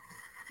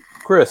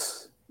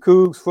 Kris,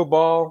 Cougs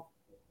football,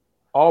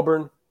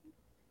 Auburn.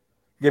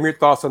 Give me your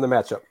thoughts on the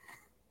matchup.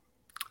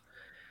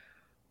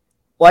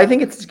 Well, I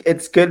think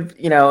it's good.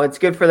 It's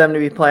good for them to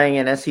be playing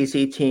an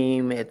SEC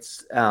team. It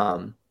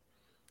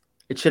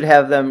should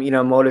have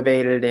them,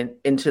 motivated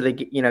into the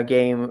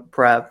game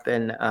prep,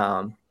 and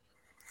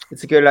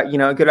it's a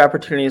good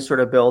opportunity to sort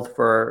of build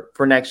for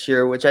next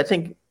year, which I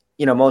think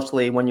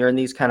mostly when you're in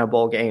these kind of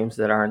bowl games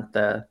that aren't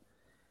the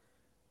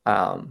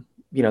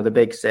the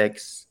Big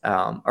Six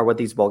are what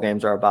these bowl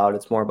games are about.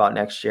 It's more about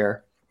next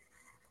year.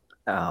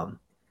 I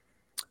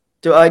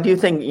do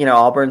think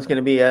Auburn's going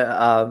to be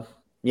a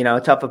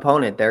tough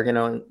opponent. They're going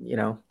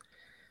to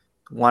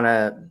want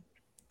to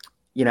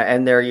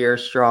end their year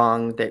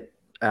strong. That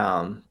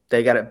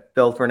they got to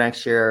build for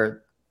next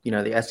year.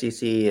 The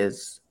SEC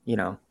is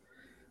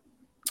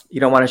you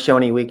don't want to show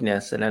any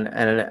weakness, and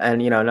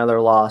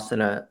another loss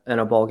in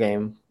a bowl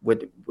game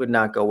would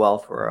not go well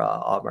for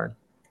Auburn.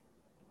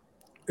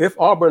 If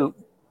Auburn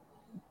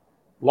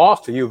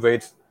lost to U of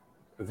H,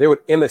 they would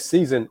end the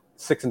season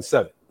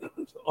 6-7,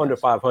 under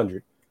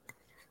 500.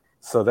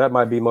 So that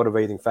might be a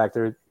motivating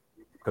factor,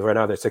 because right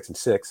now they're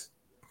 6-6.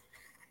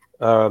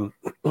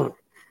 Looking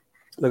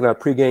at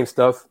pregame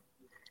stuff,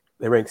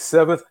 they rank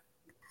 7th.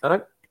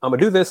 And I'm going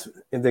to do this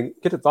and then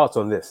get your thoughts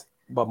on this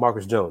about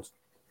Marcus Jones.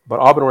 But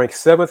Auburn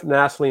ranks 7th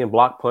nationally in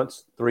block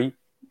punts, 3.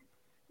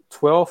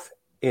 12th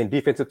in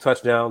defensive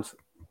touchdowns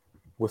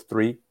with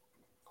 3.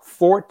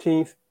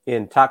 14th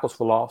in tackles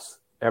for loss,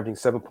 averaging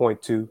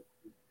 7.2.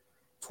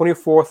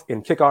 24th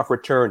in kickoff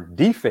return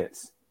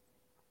defense,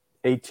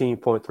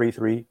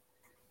 18.33.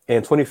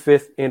 And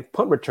 25th in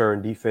punt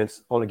return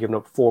defense, only giving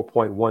up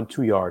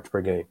 4.12 yards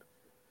per game.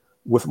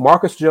 With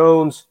Marcus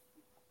Jones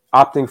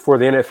opting for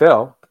the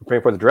NFL,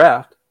 preparing for the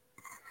draft,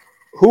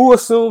 who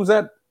assumes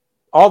that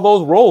all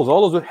those roles,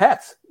 all those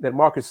hats that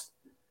Marcus,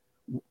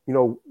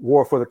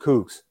 wore for the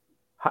Cougs,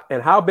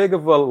 and how big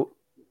of a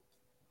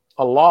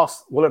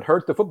loss will it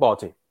hurt the football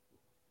team?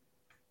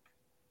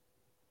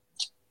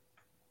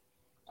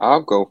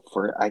 I'll go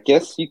for it. I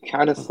guess you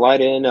kind of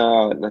slide in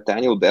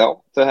Nathaniel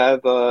Bell to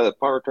have punt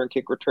return,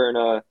 kick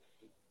return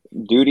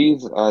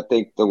duties. I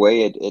think the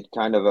way it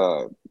kind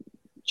of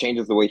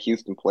changes the way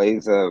Houston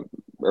plays.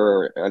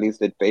 or at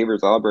least it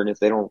favors Auburn, is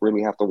they don't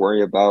really have to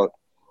worry about.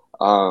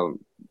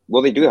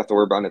 Well, they do have to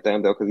worry about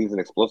Nathaniel because he's an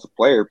explosive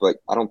player, but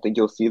I don't think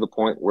you'll see the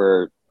point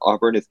where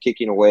Auburn is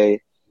kicking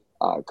away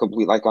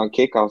complete. Like on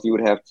kickoffs, you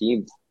would have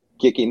teams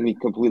kicking the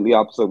completely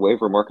opposite way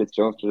for Marcus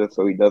Jones just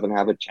so he doesn't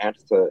have a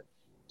chance to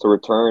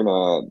return,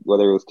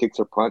 whether it was kicks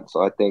or punts.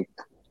 So I think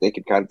they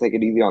could kind of take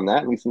it easy on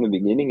that, at least in the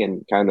beginning,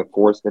 and kind of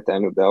force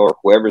Nathaniel Dell or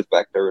whoever's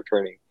back there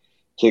returning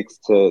kicks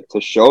to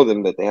show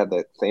them that they have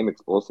that same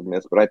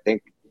explosiveness. But I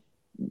think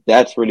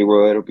that's really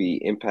where it'll be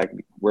impact,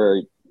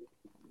 where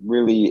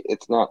really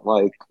it's not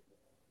like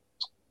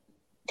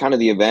kind of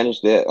the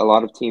advantage that a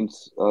lot of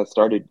teams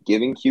started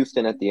giving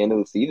Houston at the end of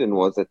the season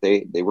was that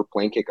they were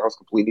playing kickoffs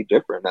completely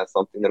different. That's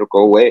something that'll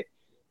go away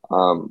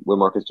with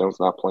Marcus Jones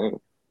not playing.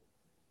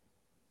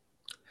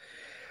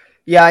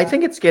 Yeah, I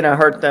think it's going to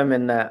hurt them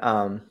in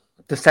the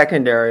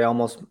secondary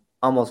almost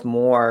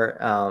more.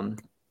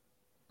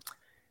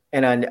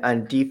 And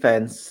on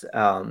defense,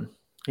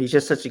 he's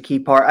just such a key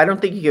part. I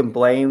don't think you can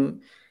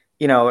blame,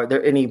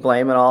 any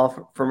blame at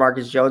all for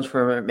Marcus Jones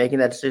for making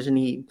that decision.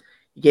 He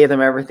gave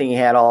them everything he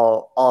had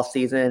all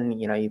season.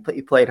 He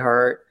played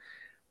hurt.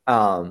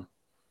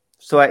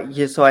 So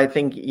I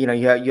think, you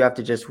have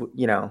to just,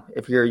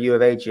 if you're U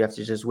of H, you have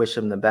to just wish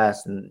him the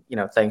best. And,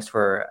 thanks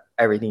for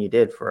everything you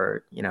did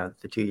for,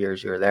 the 2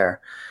 years you were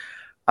there.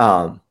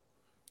 But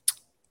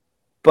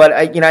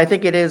I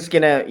think it is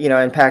going to,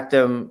 impact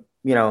them,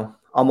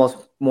 almost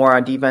more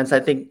on defense. I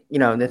think,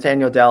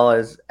 Nathaniel Dell,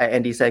 as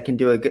Andy said, can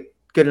do a good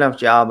enough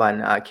job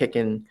on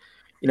kicking,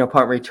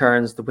 punt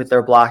returns with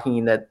their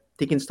blocking that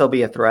he can still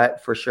be a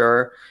threat for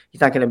sure.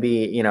 He's not going to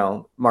be,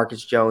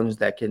 Marcus Jones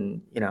that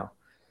can,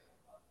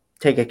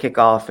 take a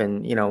kickoff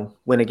and,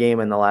 win a game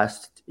in the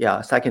last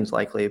seconds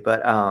likely.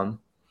 But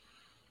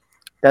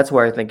that's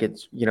where I think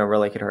it's,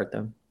 really could hurt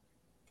them.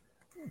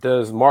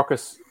 Does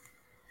Marcus,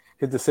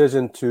 his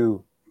decision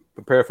to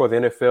prepare for the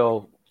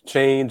NFL,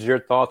 change your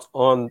thoughts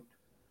on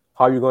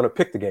how you're going to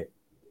pick the game?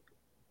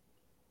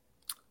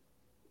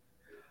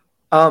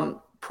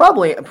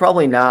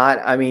 Probably not.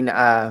 I mean,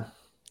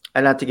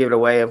 and not to give it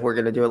away if we're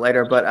going to do it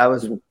later, but I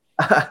was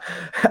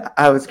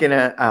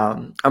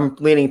gonna. I'm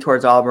leaning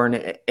towards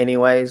Auburn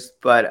anyways,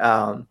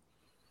 but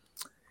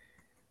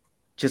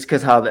just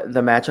because how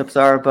the matchups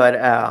are. But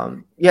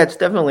it's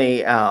definitely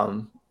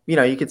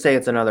you could say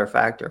it's another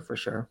factor for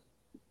sure.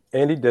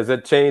 Andy, does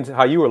it change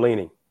how you were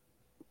leaning?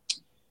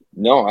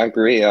 No, I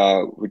agree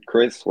with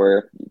Chris,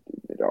 where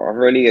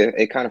already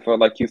it kind of felt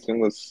like Houston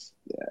was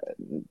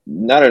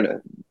not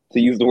to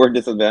use the word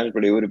disadvantage,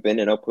 but it would have been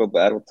an uphill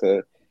battle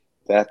to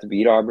have to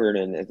beat Auburn,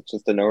 and it's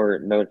just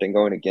another thing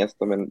going against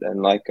them.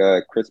 And like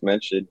Chris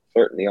mentioned,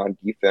 certainly on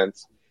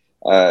defense,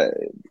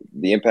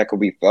 the impact will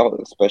be felt,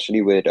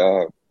 especially with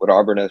what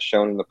Auburn has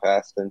shown in the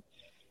past. And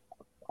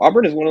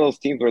Auburn is one of those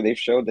teams where they've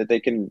showed that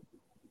they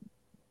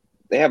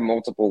have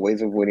multiple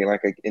ways of winning,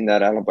 like in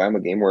that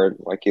Alabama game where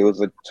like it was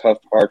a tough,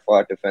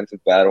 hard-fought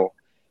defensive battle.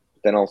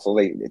 Then also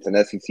it's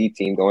an SEC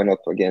team going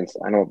up against,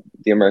 I know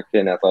the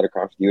American Athletic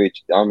Conference,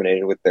 UH,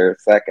 dominated with their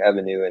Sack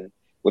Avenue and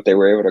what they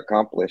were able to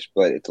accomplish,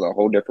 but it's a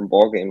whole different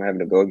ballgame having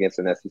to go against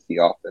an SEC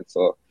offense.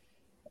 So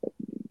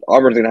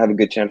Auburn's going to have a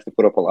good chance to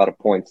put up a lot of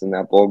points in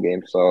that bowl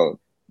game. So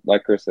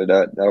like Chris said,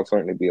 that'll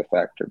certainly be a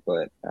factor,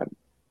 but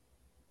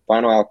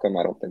final outcome,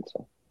 I don't think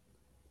so.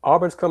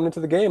 Auburn's coming into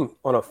the game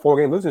on a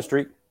 4-game losing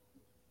streak.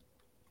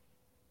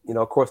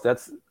 Of course,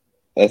 that's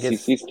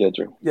SEC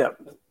schedule. Yeah.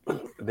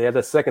 They have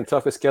the second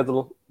toughest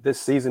schedule this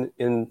season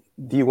in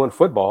D1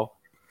 football.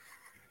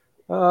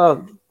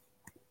 I'm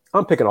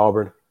picking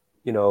Auburn.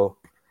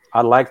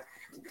 I'd like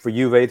for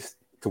U of H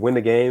to win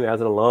the game as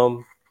an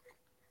alum.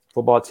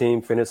 Football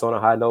team finish on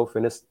a high note,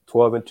 finish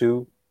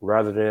 12-2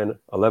 rather than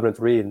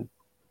 11-3 and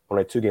on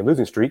a 2-game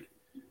losing streak.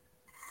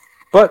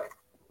 But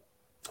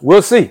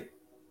we'll see.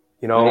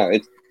 No,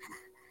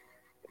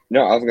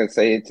 I was going to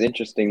say it's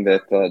interesting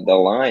that the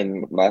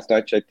line, last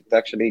I checked, it's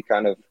actually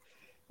kind of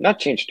not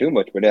changed too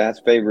much, but it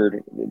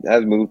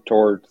has moved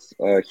towards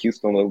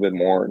Houston a little bit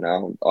more.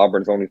 Now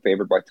Auburn's only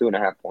favored by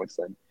 2.5 points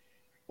than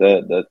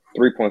the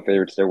 3-point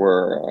favorites there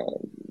were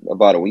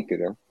about a week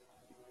ago.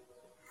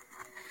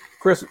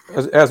 Chris,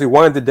 as we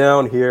wind it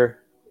down here,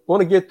 I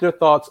want to get your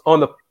thoughts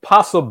on the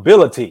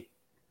possibility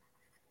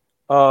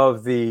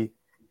of the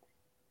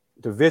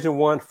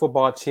Division I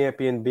football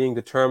champion being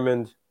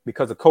determined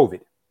because of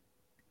COVID.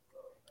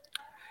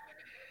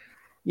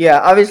 Yeah,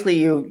 obviously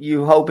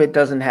you hope it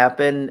doesn't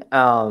happen.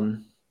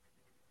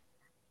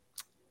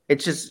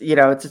 It's just,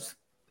 it's just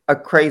a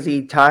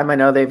crazy time. I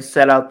know they've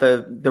set out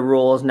the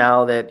rules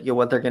now that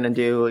what they're going to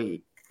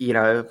do,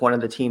 if one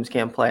of the teams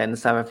can't play in the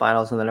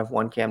semifinals and then if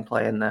one can't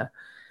play in the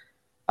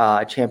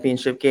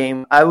championship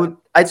game.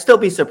 I'd still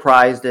be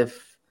surprised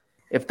if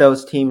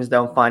those teams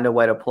don't find a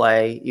way to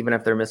play, even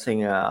if they're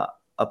missing a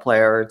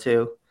player or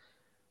two.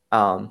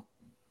 So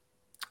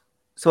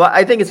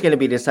I think it's going to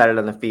be decided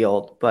on the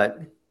field, but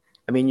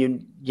I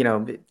mean,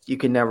 you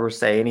can never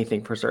say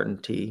anything for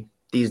certainty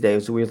these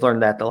days. We've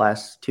learned that the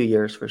last 2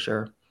 years for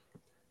sure.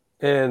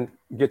 And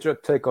get your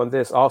take on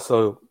this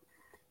also.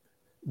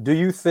 Do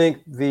you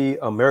think the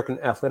American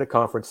Athletic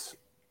Conference,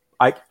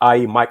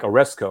 i.e. Mike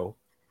Oresco,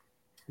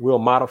 will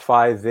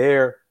modify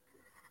their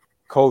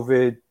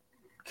COVID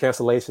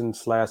cancellation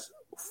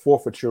 /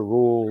 forfeiture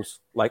rules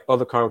like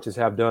other conferences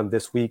have done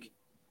this week,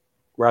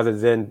 rather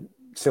than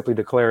simply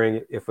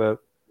declaring if a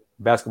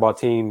basketball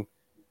team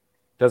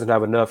doesn't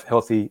have enough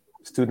healthy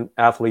student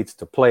athletes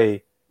to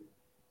play,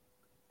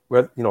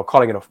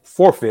 calling it a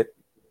forfeit?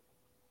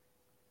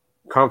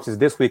 Conferences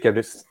this week have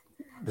just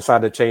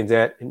decided to change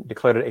that and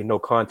declared it a no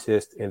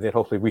contest, and then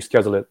hopefully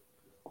reschedule it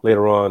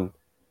later on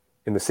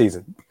in the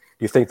season. Do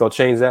you think they'll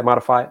change that,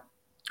 modify it?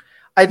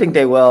 I think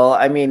they will.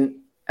 I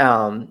mean,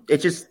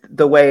 it's just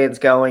the way it's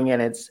going,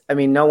 and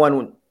no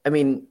one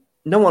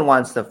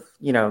wants to,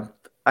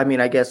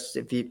 I guess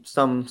if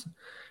some,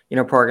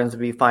 programs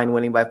would be fine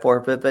winning by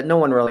forfeit, but no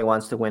one really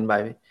wants to win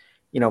by,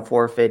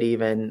 forfeit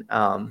even.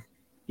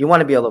 You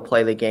want to be able to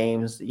play the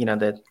games,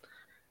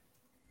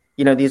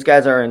 these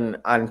guys are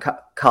on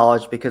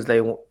college because they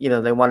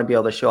they want to be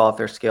able to show off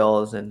their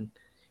skills and,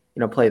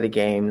 play the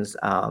games.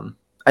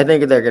 I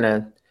think they're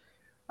going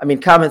to,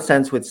 common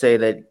sense would say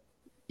that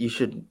you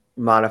should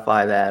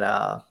modify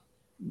that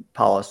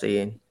policy.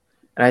 And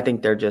I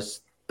think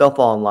they'll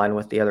fall in line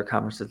with the other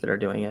conferences that are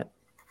doing it.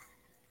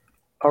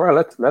 All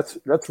right,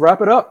 let's wrap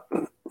it up.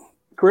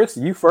 Kris,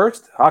 you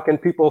first. How can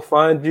people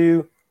find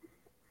you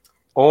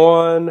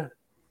on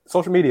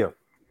social media?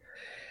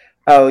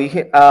 Oh, you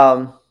can,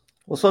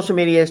 social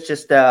media is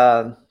just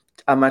I'm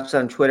much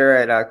on Twitter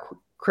at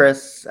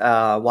Chris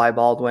Y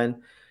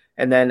Baldwin,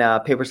 and then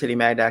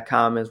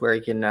papercitymag.com is where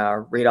you can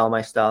read all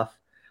my stuff.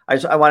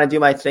 I want to do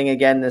my thing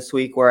again this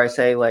week where I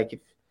say, like, if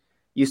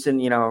Houston,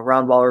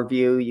 round ball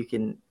review, you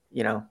can,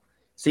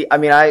 see.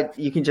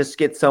 You can just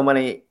get so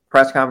many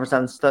press conference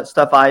on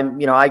stuff. I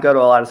go to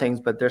a lot of things,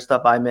 but there's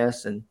stuff I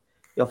miss, and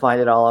you'll find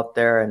it all up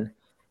there. And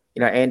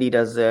Andy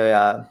does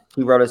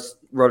he wrote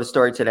a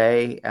story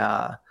today.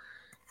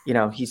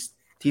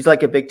 He's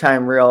like a big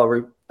time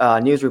real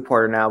news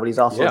reporter now, but he's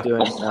also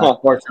doing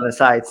sports on the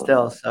side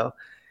still. So,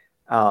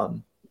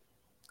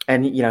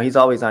 and he's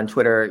always on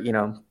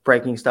Twitter,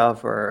 breaking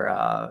stuff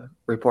or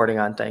reporting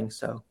on things.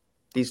 So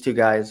these two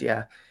guys,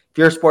 if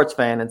you're a sports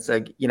fan, it's a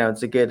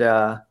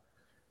good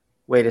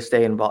way to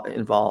stay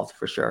involved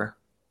for sure.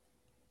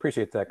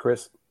 Appreciate that,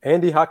 Kris.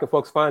 Andy, how can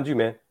folks find you,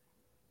 man?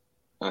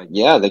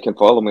 They can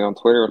follow me on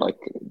Twitter, like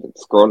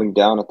scrolling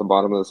down at the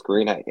bottom of the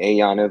screen at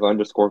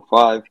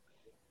Yanez_5.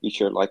 Be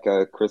sure, like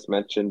Kris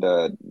mentioned,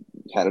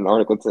 had an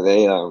article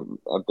today.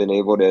 I've been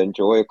able to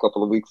enjoy a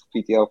couple of weeks of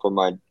PTO for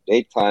my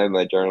daytime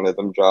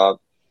journalism job.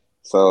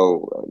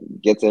 So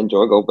get to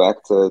enjoy, go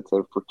back to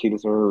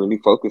Fertitta and really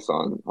focus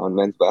on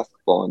men's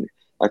basketball. And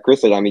like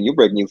Kris said, you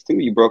break news too.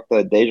 You broke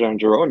the Dejan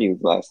Jarreau news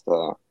last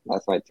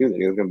night too, that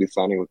he was going to be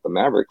signing with the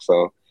Mavericks.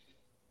 So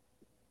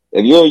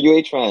if you're a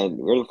UH fan,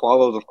 really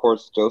follows, of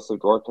course, Joseph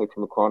Duarte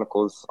from the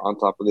Chronicles on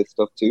top of this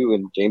stuff too,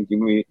 and James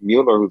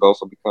Mueller, who's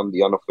also become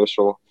the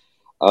unofficial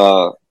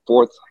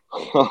fourth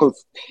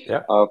host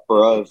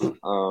for us.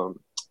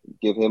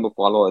 Give him a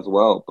follow as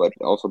well, but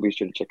also be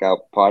sure to check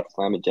out Pod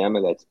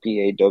Slamma-Jamma. That's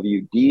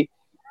PAWD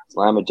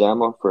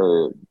Slamma-Jamma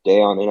for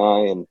Dayon and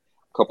I and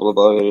a couple of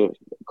other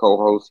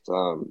co-hosts,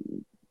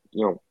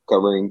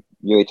 covering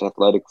UH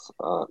athletics,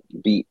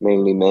 beat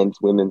mainly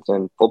men's, women's,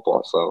 and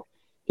football. So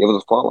give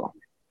us a follow.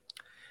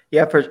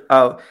 Yeah,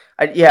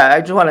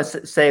 I just want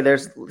to say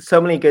there's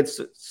so many good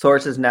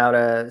sources now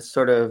to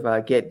sort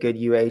of get good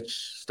UH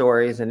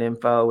stories and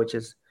info, which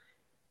is,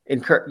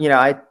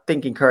 I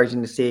think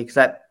encouraging to see,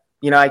 because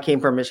I came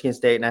from Michigan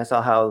State and I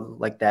saw how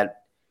like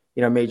that,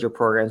 major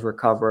programs were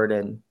covered.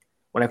 And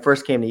when I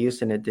first came to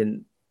Houston, it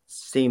didn't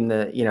seem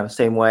the,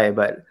 same way,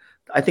 but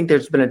I think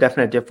there's been a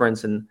definite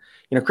difference. And,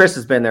 Kris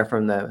has been there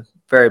from the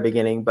very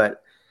beginning,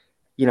 but,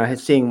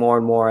 seeing more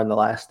and more in the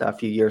last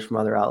few years from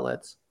other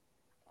outlets.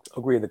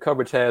 Agree. The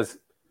coverage has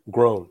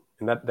grown,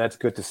 and that's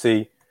good to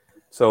see.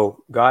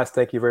 So, guys,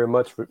 thank you very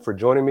much for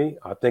joining me.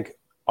 I think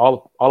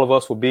all of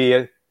us will be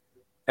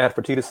at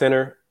Fertitta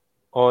Center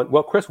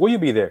Kris, will you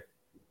be there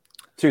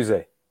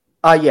Tuesday?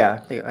 Yeah, I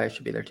think I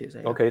should be there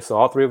Tuesday. Yeah. Okay, so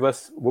all three of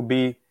us will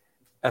be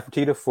at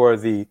Fertitta for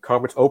the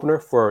conference opener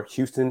for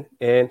Houston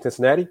and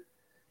Cincinnati.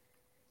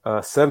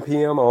 7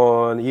 p.m.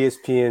 on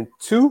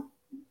ESPN2.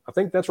 I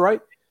think that's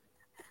right.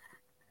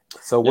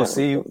 So we'll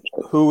see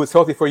who is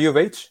healthy for U of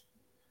H.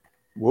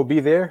 We'll be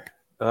there.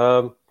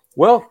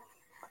 Well,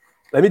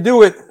 let me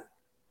do it.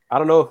 I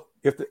don't know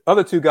if the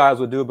other two guys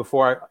will do it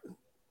before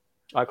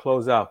I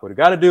close out, but we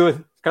got to do it.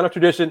 It's kind of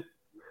tradition.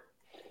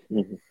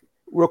 Mm-hmm.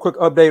 Real quick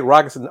update.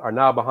 Rockets are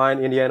now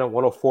behind Indiana,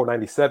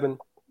 104-97.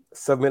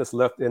 7 minutes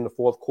left in the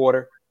fourth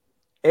quarter.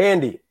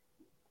 Andy,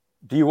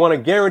 do you want to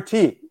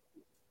guarantee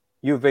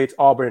U of H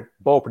Auburn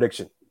bowl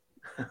prediction?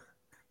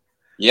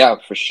 Yeah,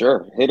 for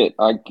sure. Hit it.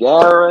 I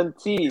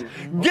guarantee.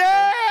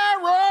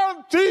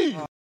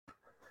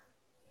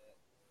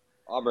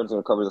 Auburn's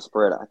going to cover the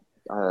spread at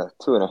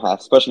 2.5,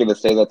 especially if it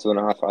stays at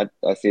 2.5.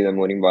 I see them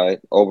winning by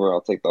over.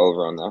 I'll take the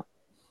over on that.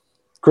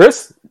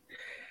 Kris?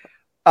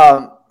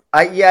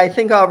 I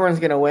think Auburn's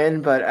going to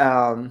win, but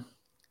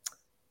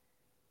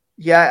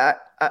Yeah,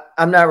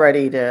 I'm not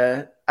ready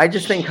to. I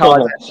just think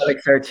college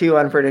athletics are too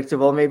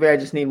unpredictable. Maybe I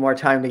just need more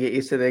time to get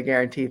used to the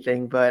guarantee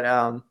thing. But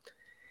I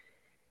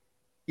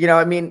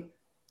mean,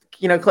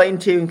 Clayton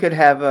Tune could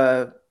have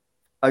a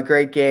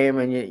great game,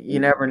 and you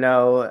never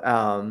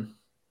know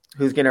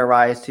who's going to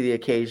rise to the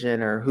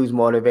occasion or who's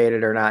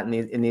motivated or not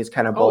in these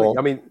kind of bowl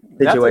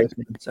situations.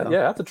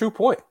 That's a true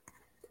point.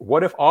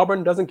 What if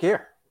Auburn doesn't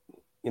care?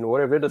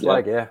 What if they're just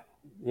like,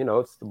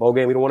 it's the bowl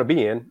game we don't want to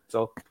be in.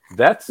 So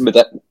that's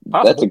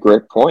a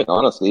great point.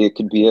 Honestly, it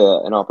could be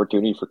an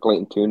opportunity for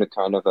Clayton Tune to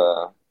kind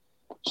of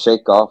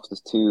shake off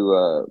these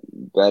two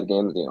bad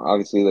games.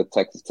 Obviously the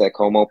Texas Tech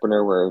home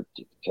opener where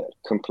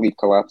complete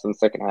collapse in the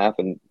second half,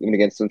 and even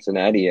against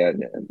Cincinnati,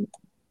 and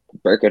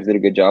Bearcats did a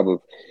good job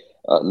of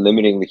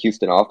limiting the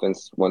Houston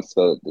offense once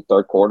the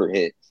third quarter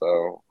hit.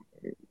 So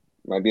it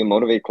might be a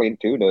motivate Clayton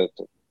Tune to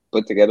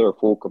put together a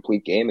full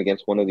complete game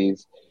against one of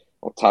these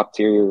top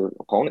tier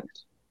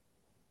opponents.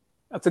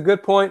 That's a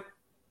good point.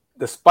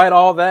 Despite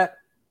all that,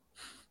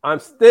 I'm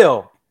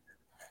still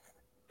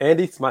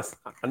Andy.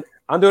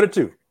 I'm doing it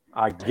too.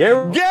 I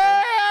guarantee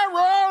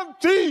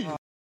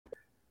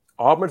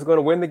Auburn's going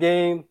to win the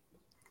game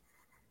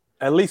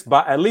at least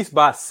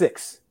by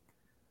 6.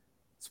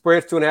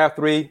 Spreads 2.5,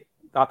 3.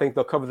 I think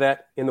they'll cover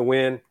that in the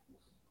win.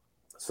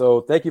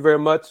 So thank you very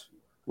much.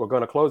 We're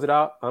going to close it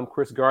out. I'm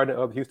Chris Gardner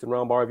of Houston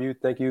Roundball Review.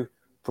 Thank you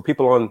for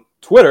people on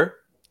Twitter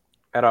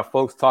at our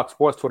Folks Talk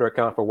Sports Twitter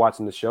account for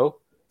watching the show.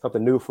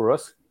 Something new for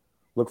us.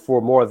 Look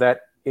for more of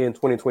that in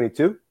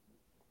 2022.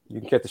 You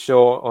can catch the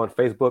show on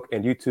Facebook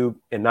and YouTube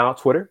and now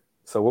Twitter.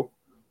 So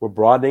we're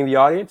broadening the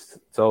audience.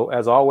 So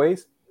as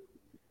always,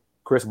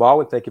 Chris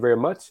Baldwin, thank you very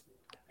much.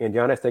 And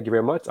Yanez, thank you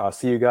very much. I'll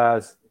see you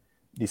guys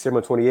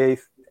December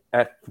 28th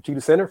at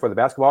Fertitta Center for the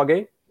basketball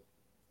game.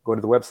 Go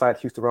to the website,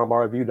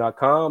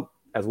 HoustonRoundballReview.com,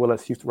 as well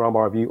as Houston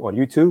Roundball Review on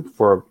YouTube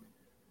for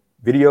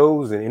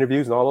videos and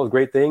interviews and all those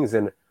great things.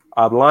 And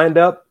I've lined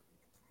up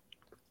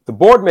the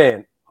board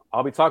man.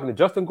 I'll be talking to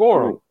Justin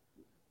Gorham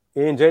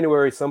in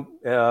January.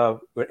 We're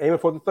aiming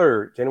for the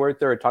 3rd, January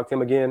 3rd. Talk to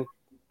him again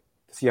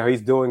to see how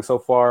he's doing so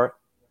far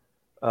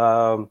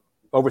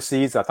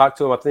overseas. I talked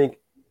to him, I think,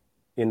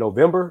 in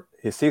November.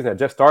 His season had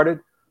just started.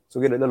 So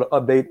we'll get a little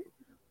update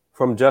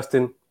from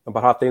Justin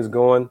about how things are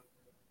going.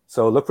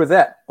 So look for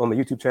that on the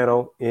YouTube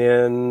channel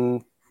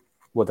in,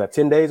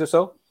 10 days or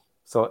so.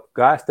 So,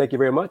 guys, thank you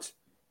very much.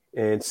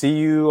 And see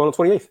you on the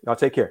 28th. Y'all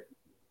take care.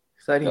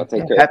 Exciting.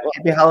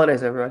 Happy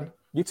holidays, everybody.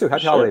 You too.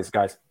 Happy holidays,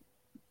 guys.